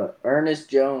 Hold up. Ernest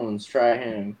Jones. Try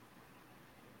him.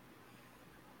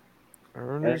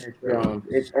 Ernest Jones.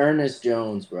 It's Ernest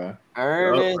Jones, bro.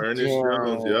 Ernest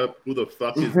Jones. Yep. Who the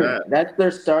fuck is that? That's their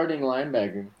starting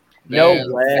linebacker. No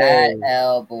way. Fat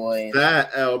L, boys. Fat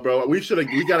L, bro. We gotta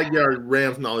get our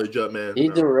Rams knowledge up, man.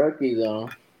 He's a rookie though.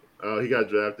 Oh, he got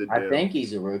drafted. I think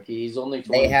he's a rookie. He's only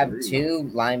 23. They have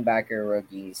 2 linebacker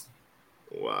rookies.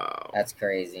 Wow. That's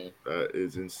crazy. That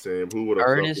is insane. Who would have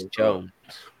Ernest Jones.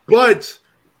 But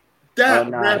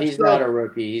that he's not a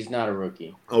rookie. He's not a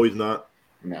rookie. Oh, he's not?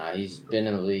 Nah, he's been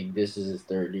in the league. This is his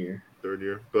third year.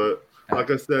 But like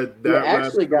I said, he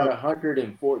actually got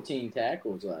 114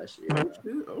 tackles last year.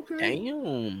 Okay.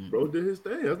 Damn. Bro did his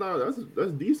thing.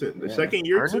 That's decent. The second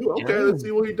year too. Okay, let's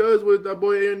see what he does with that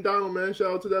boy Aaron Donald, man.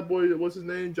 Shout out to that boy. What's his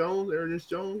name? Ernest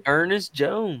Jones. Ernest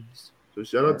Jones. So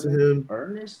shout out to him.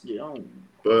 Ernest Jones.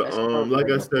 But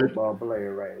like I said, football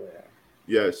player right there.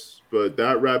 Yes, but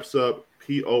that wraps up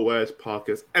P.O.S.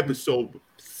 podcast episode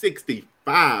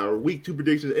 65. Week 2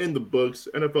 predictions in the books.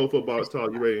 NFL football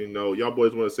talk. You already know. Y'all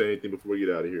boys want to say anything before we get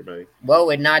out of here, man? Whoa,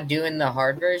 we're not doing the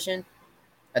hard version?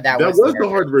 That was the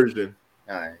hard version.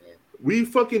 All right. We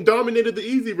fucking dominated the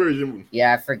easy version.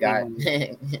 Yeah, I forgot.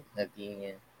 The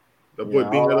boy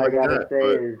being like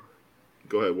that.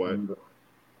 Go ahead, White.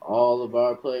 All of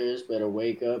our players better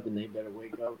wake up, and they better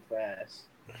wake up fast.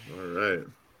 All right.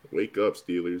 Wake up,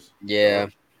 Steelers. Yeah.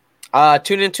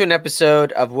 Tune into an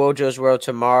episode of Wojo's World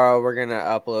tomorrow. We're going to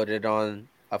upload it on,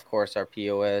 of course, our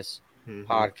POS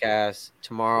podcast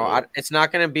tomorrow. Right. It's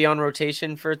not going to be on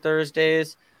rotation for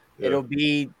Thursdays. Yeah. It'll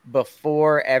be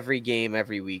before every game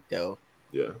every week, though.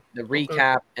 Yeah. The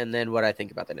recap and then what I think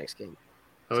about the next game.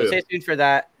 Oh, so stay tuned for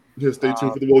that. Yeah, stay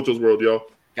tuned for the Wojo's World, y'all.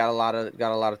 Got a lot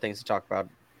of things to talk about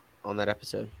on that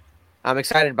episode. I'm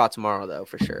excited about tomorrow, though,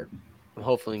 for sure.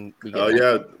 Hopefully we get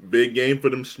that. Big game for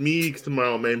them Smeeks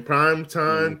tomorrow, man. Prime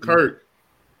time, Kurt.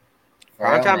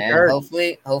 Prime time, Kurt.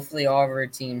 Hopefully all of our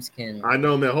teams can. I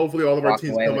know, man. Hopefully all of our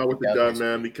teams come out with the dub,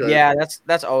 man. Because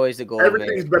that's always the goal.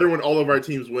 Everything's better when all of our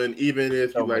teams win, even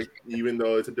if even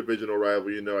though it's a divisional rival.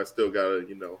 I still gotta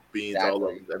beans all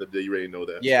of them. At the end of the day, you already know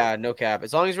that. Yeah, no cap.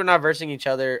 As long as we're not versing each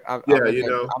other, I'm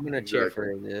gonna cheer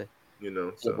for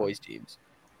the boys teams.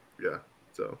 Yeah.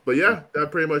 So, but yeah, that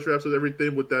pretty much wraps up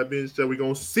everything. With that being said, we're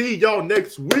gonna see y'all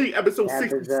next week, episode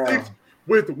 66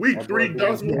 with week 3.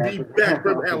 Dust will be back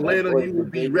from Atlanta. He will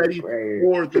be ready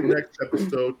for the next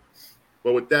episode.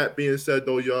 But with that being said,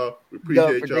 though, y'all, we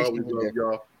appreciate y'all. We love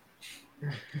y'all.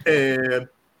 And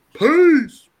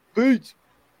peace. Peace.